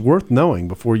past, which is worth knowing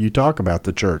before you talk about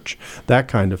the church, that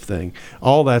kind of thing.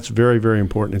 All that's very, very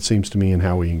important, it seems to me, in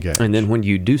how we engage. And then when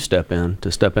you do step in,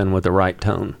 to step in with the right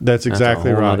tone. That's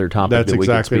exactly right. That's a whole other topic that's that we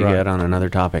exactly could speak right. at on another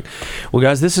topic. Well,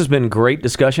 guys, this has been great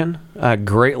discussion. I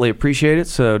greatly appreciate it.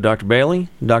 So, Dr. Bailey,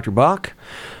 Dr. Bach,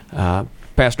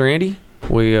 Pastor Andy,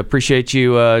 we appreciate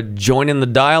you joining the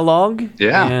dialogue.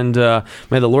 Yeah. And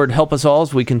may the Lord help us all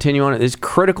as we continue on this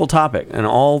critical topic in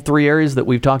all three areas that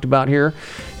we've talked about here.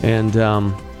 And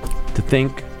to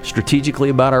think strategically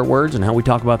about our words and how we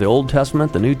talk about the Old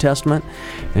Testament, the New Testament,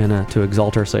 and to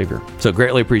exalt our Savior. So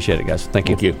greatly appreciate it, guys. Thank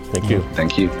you. Thank you.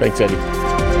 Thank you. Thanks, Eddie.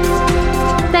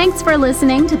 Thanks for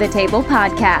listening to the Table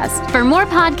Podcast. For more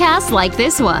podcasts like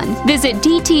this one, visit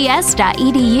dts.edu/the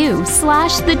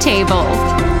table.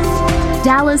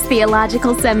 Dallas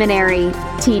Theological Seminary.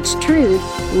 Teach truth,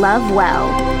 love well.